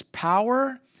gave his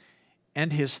power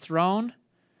and his throne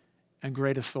and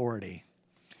great authority."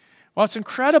 Well, it's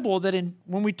incredible that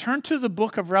when we turn to the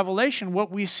book of Revelation,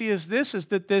 what we see is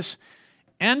that this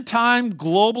end-time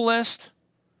globalist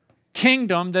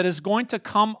kingdom that is going to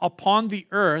come upon the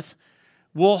earth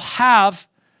will have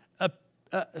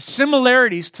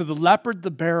similarities to the leopard,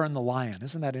 the bear, and the lion.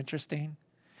 Isn't that interesting?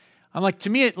 To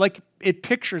me, it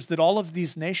pictures that all of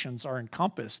these nations are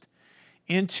encompassed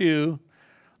into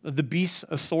the beast's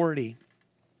authority.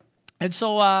 And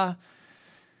so,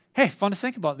 hey, fun to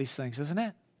think about these things, isn't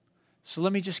it? So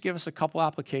let me just give us a couple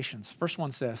applications. First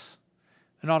one's this.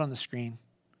 They're not on the screen.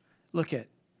 Look at.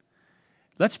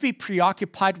 Let's be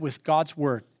preoccupied with God's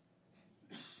word.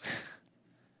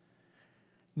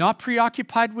 Not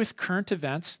preoccupied with current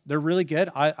events. They're really good.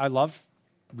 I love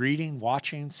reading,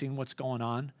 watching, seeing what's going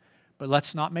on. But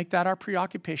let's not make that our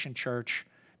preoccupation, church,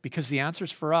 because the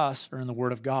answers for us are in the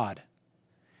Word of God.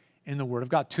 In the Word of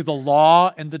God. To the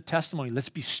law and the testimony. Let's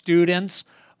be students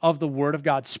of the Word of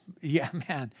God. Yeah,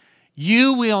 man.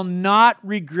 You will not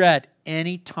regret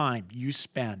any time you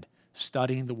spend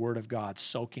studying the Word of God,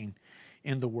 soaking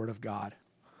in the Word of God.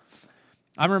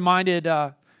 I'm reminded,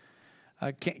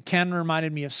 Ken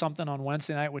reminded me of something on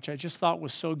Wednesday night, which I just thought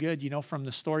was so good, from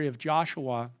the story of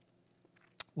Joshua.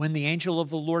 When the angel of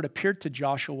the Lord appeared to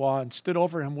Joshua and stood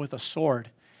over him with a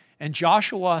sword. And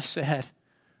Joshua said,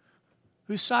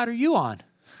 "Whose side are you on?"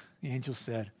 The angel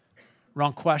said,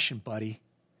 "Wrong question, buddy.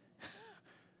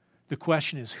 The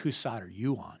question is, whose side are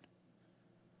you on?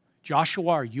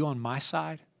 Joshua, are you on my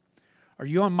side? Are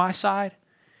you on my side?"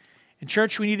 In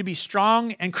church, we need to be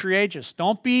strong and courageous.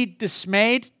 Don't be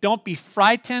dismayed. Don't be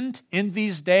frightened in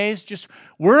these days.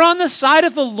 We're on the side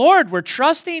of the Lord. We're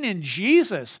trusting in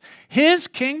Jesus. His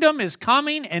kingdom is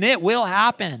coming and it will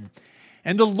happen.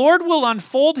 And the Lord will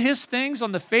unfold his things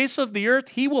on the face of the earth.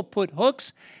 He will put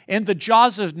hooks in the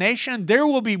jaws of nations. There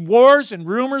will be wars and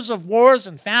rumors of wars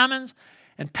and famines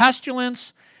and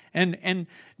pestilence and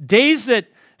days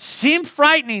that seem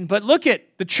frightening. But look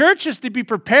at, the church is to be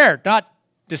prepared, not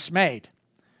dismayed.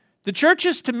 The church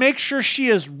is to make sure she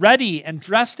is ready and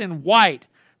dressed in white,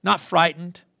 not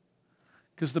frightened,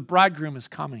 because the bridegroom is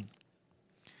coming.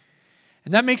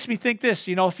 And that makes me think this,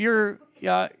 if you're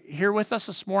here with us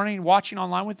this morning, watching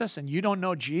online with us, and you don't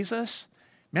know Jesus,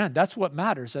 man, that's what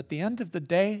matters. At the end of the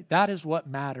day, that is what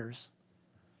matters.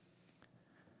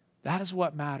 That is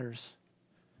what matters.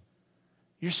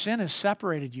 Your sin has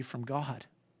separated you from God.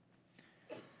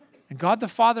 And God the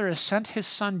Father has sent his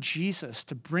Son Jesus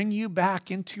to bring you back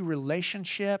into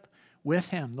relationship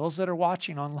with him, those that are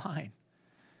watching online.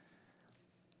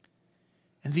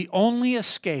 And the only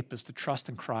escape is to trust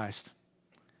in Christ.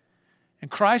 And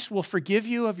Christ will forgive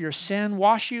you of your sin,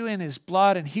 wash you in his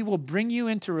blood, and he will bring you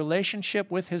into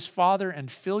relationship with his Father and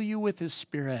fill you with his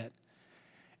Spirit.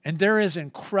 And there is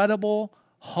incredible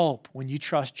hope when you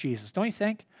trust Jesus, don't you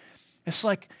think? It's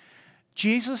like,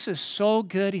 Jesus is so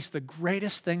good. He's the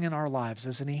greatest thing in our lives,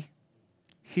 isn't he?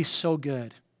 He's so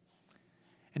good.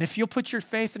 And if you'll put your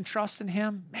faith and trust in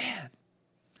him, man,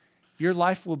 your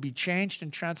life will be changed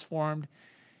and transformed.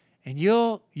 And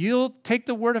you'll take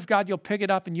the word of God, you'll pick it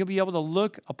up, and you'll be able to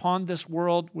look upon this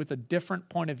world with a different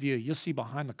point of view. You'll see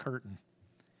behind the curtain.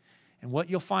 And what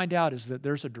you'll find out is that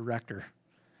there's a director.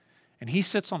 And he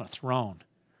sits on a throne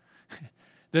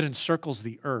that encircles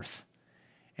the earth.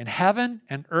 And heaven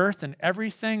and earth and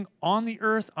everything on the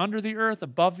earth, under the earth,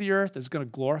 above the earth is going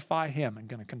to glorify him and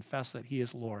going to confess that he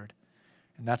is Lord.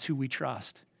 And that's who we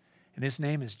trust. And his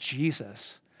name is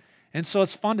Jesus. And so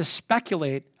it's fun to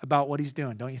speculate about what he's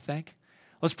doing, don't you think?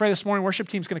 Let's pray this morning. Worship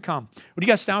team's going to come. Would you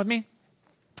guys stand with me?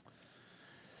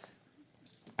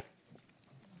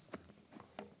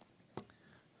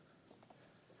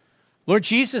 Lord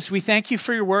Jesus, we thank you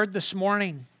for your word this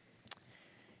morning.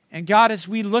 And God, as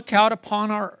we look out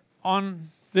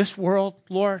on this world,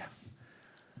 Lord,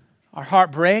 our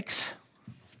heart breaks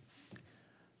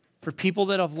for people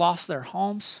that have lost their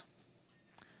homes,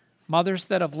 mothers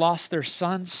that have lost their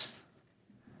sons,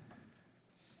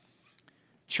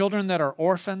 children that are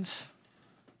orphans,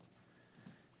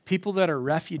 people that are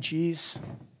refugees.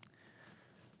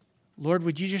 Lord,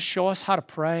 would you just show us how to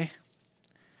pray?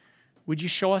 Would you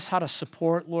show us how to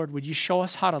support, Lord? Would you show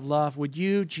us how to love? Would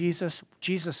you, Jesus,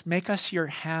 make us your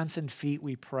hands and feet,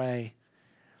 we pray,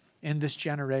 in this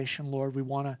generation, Lord. We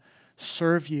want to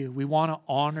serve you. We want to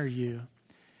honor you.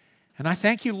 And I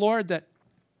thank you, Lord, that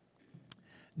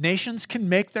nations can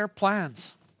make their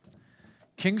plans.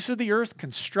 Kings of the earth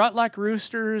can strut like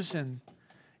roosters and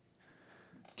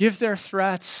give their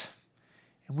threats.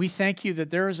 And we thank you that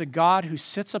there is a God who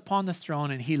sits upon the throne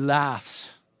and he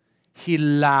laughs. He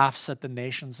laughs at the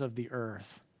nations of the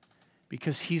earth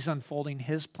because he's unfolding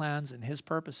his plans and his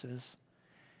purposes.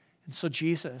 And so,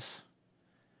 Jesus,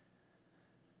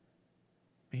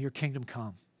 may your kingdom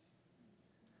come.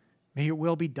 May your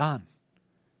will be done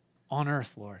on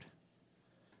earth, Lord,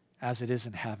 as it is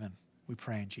in heaven. We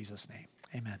pray in Jesus' name.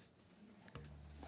 Amen.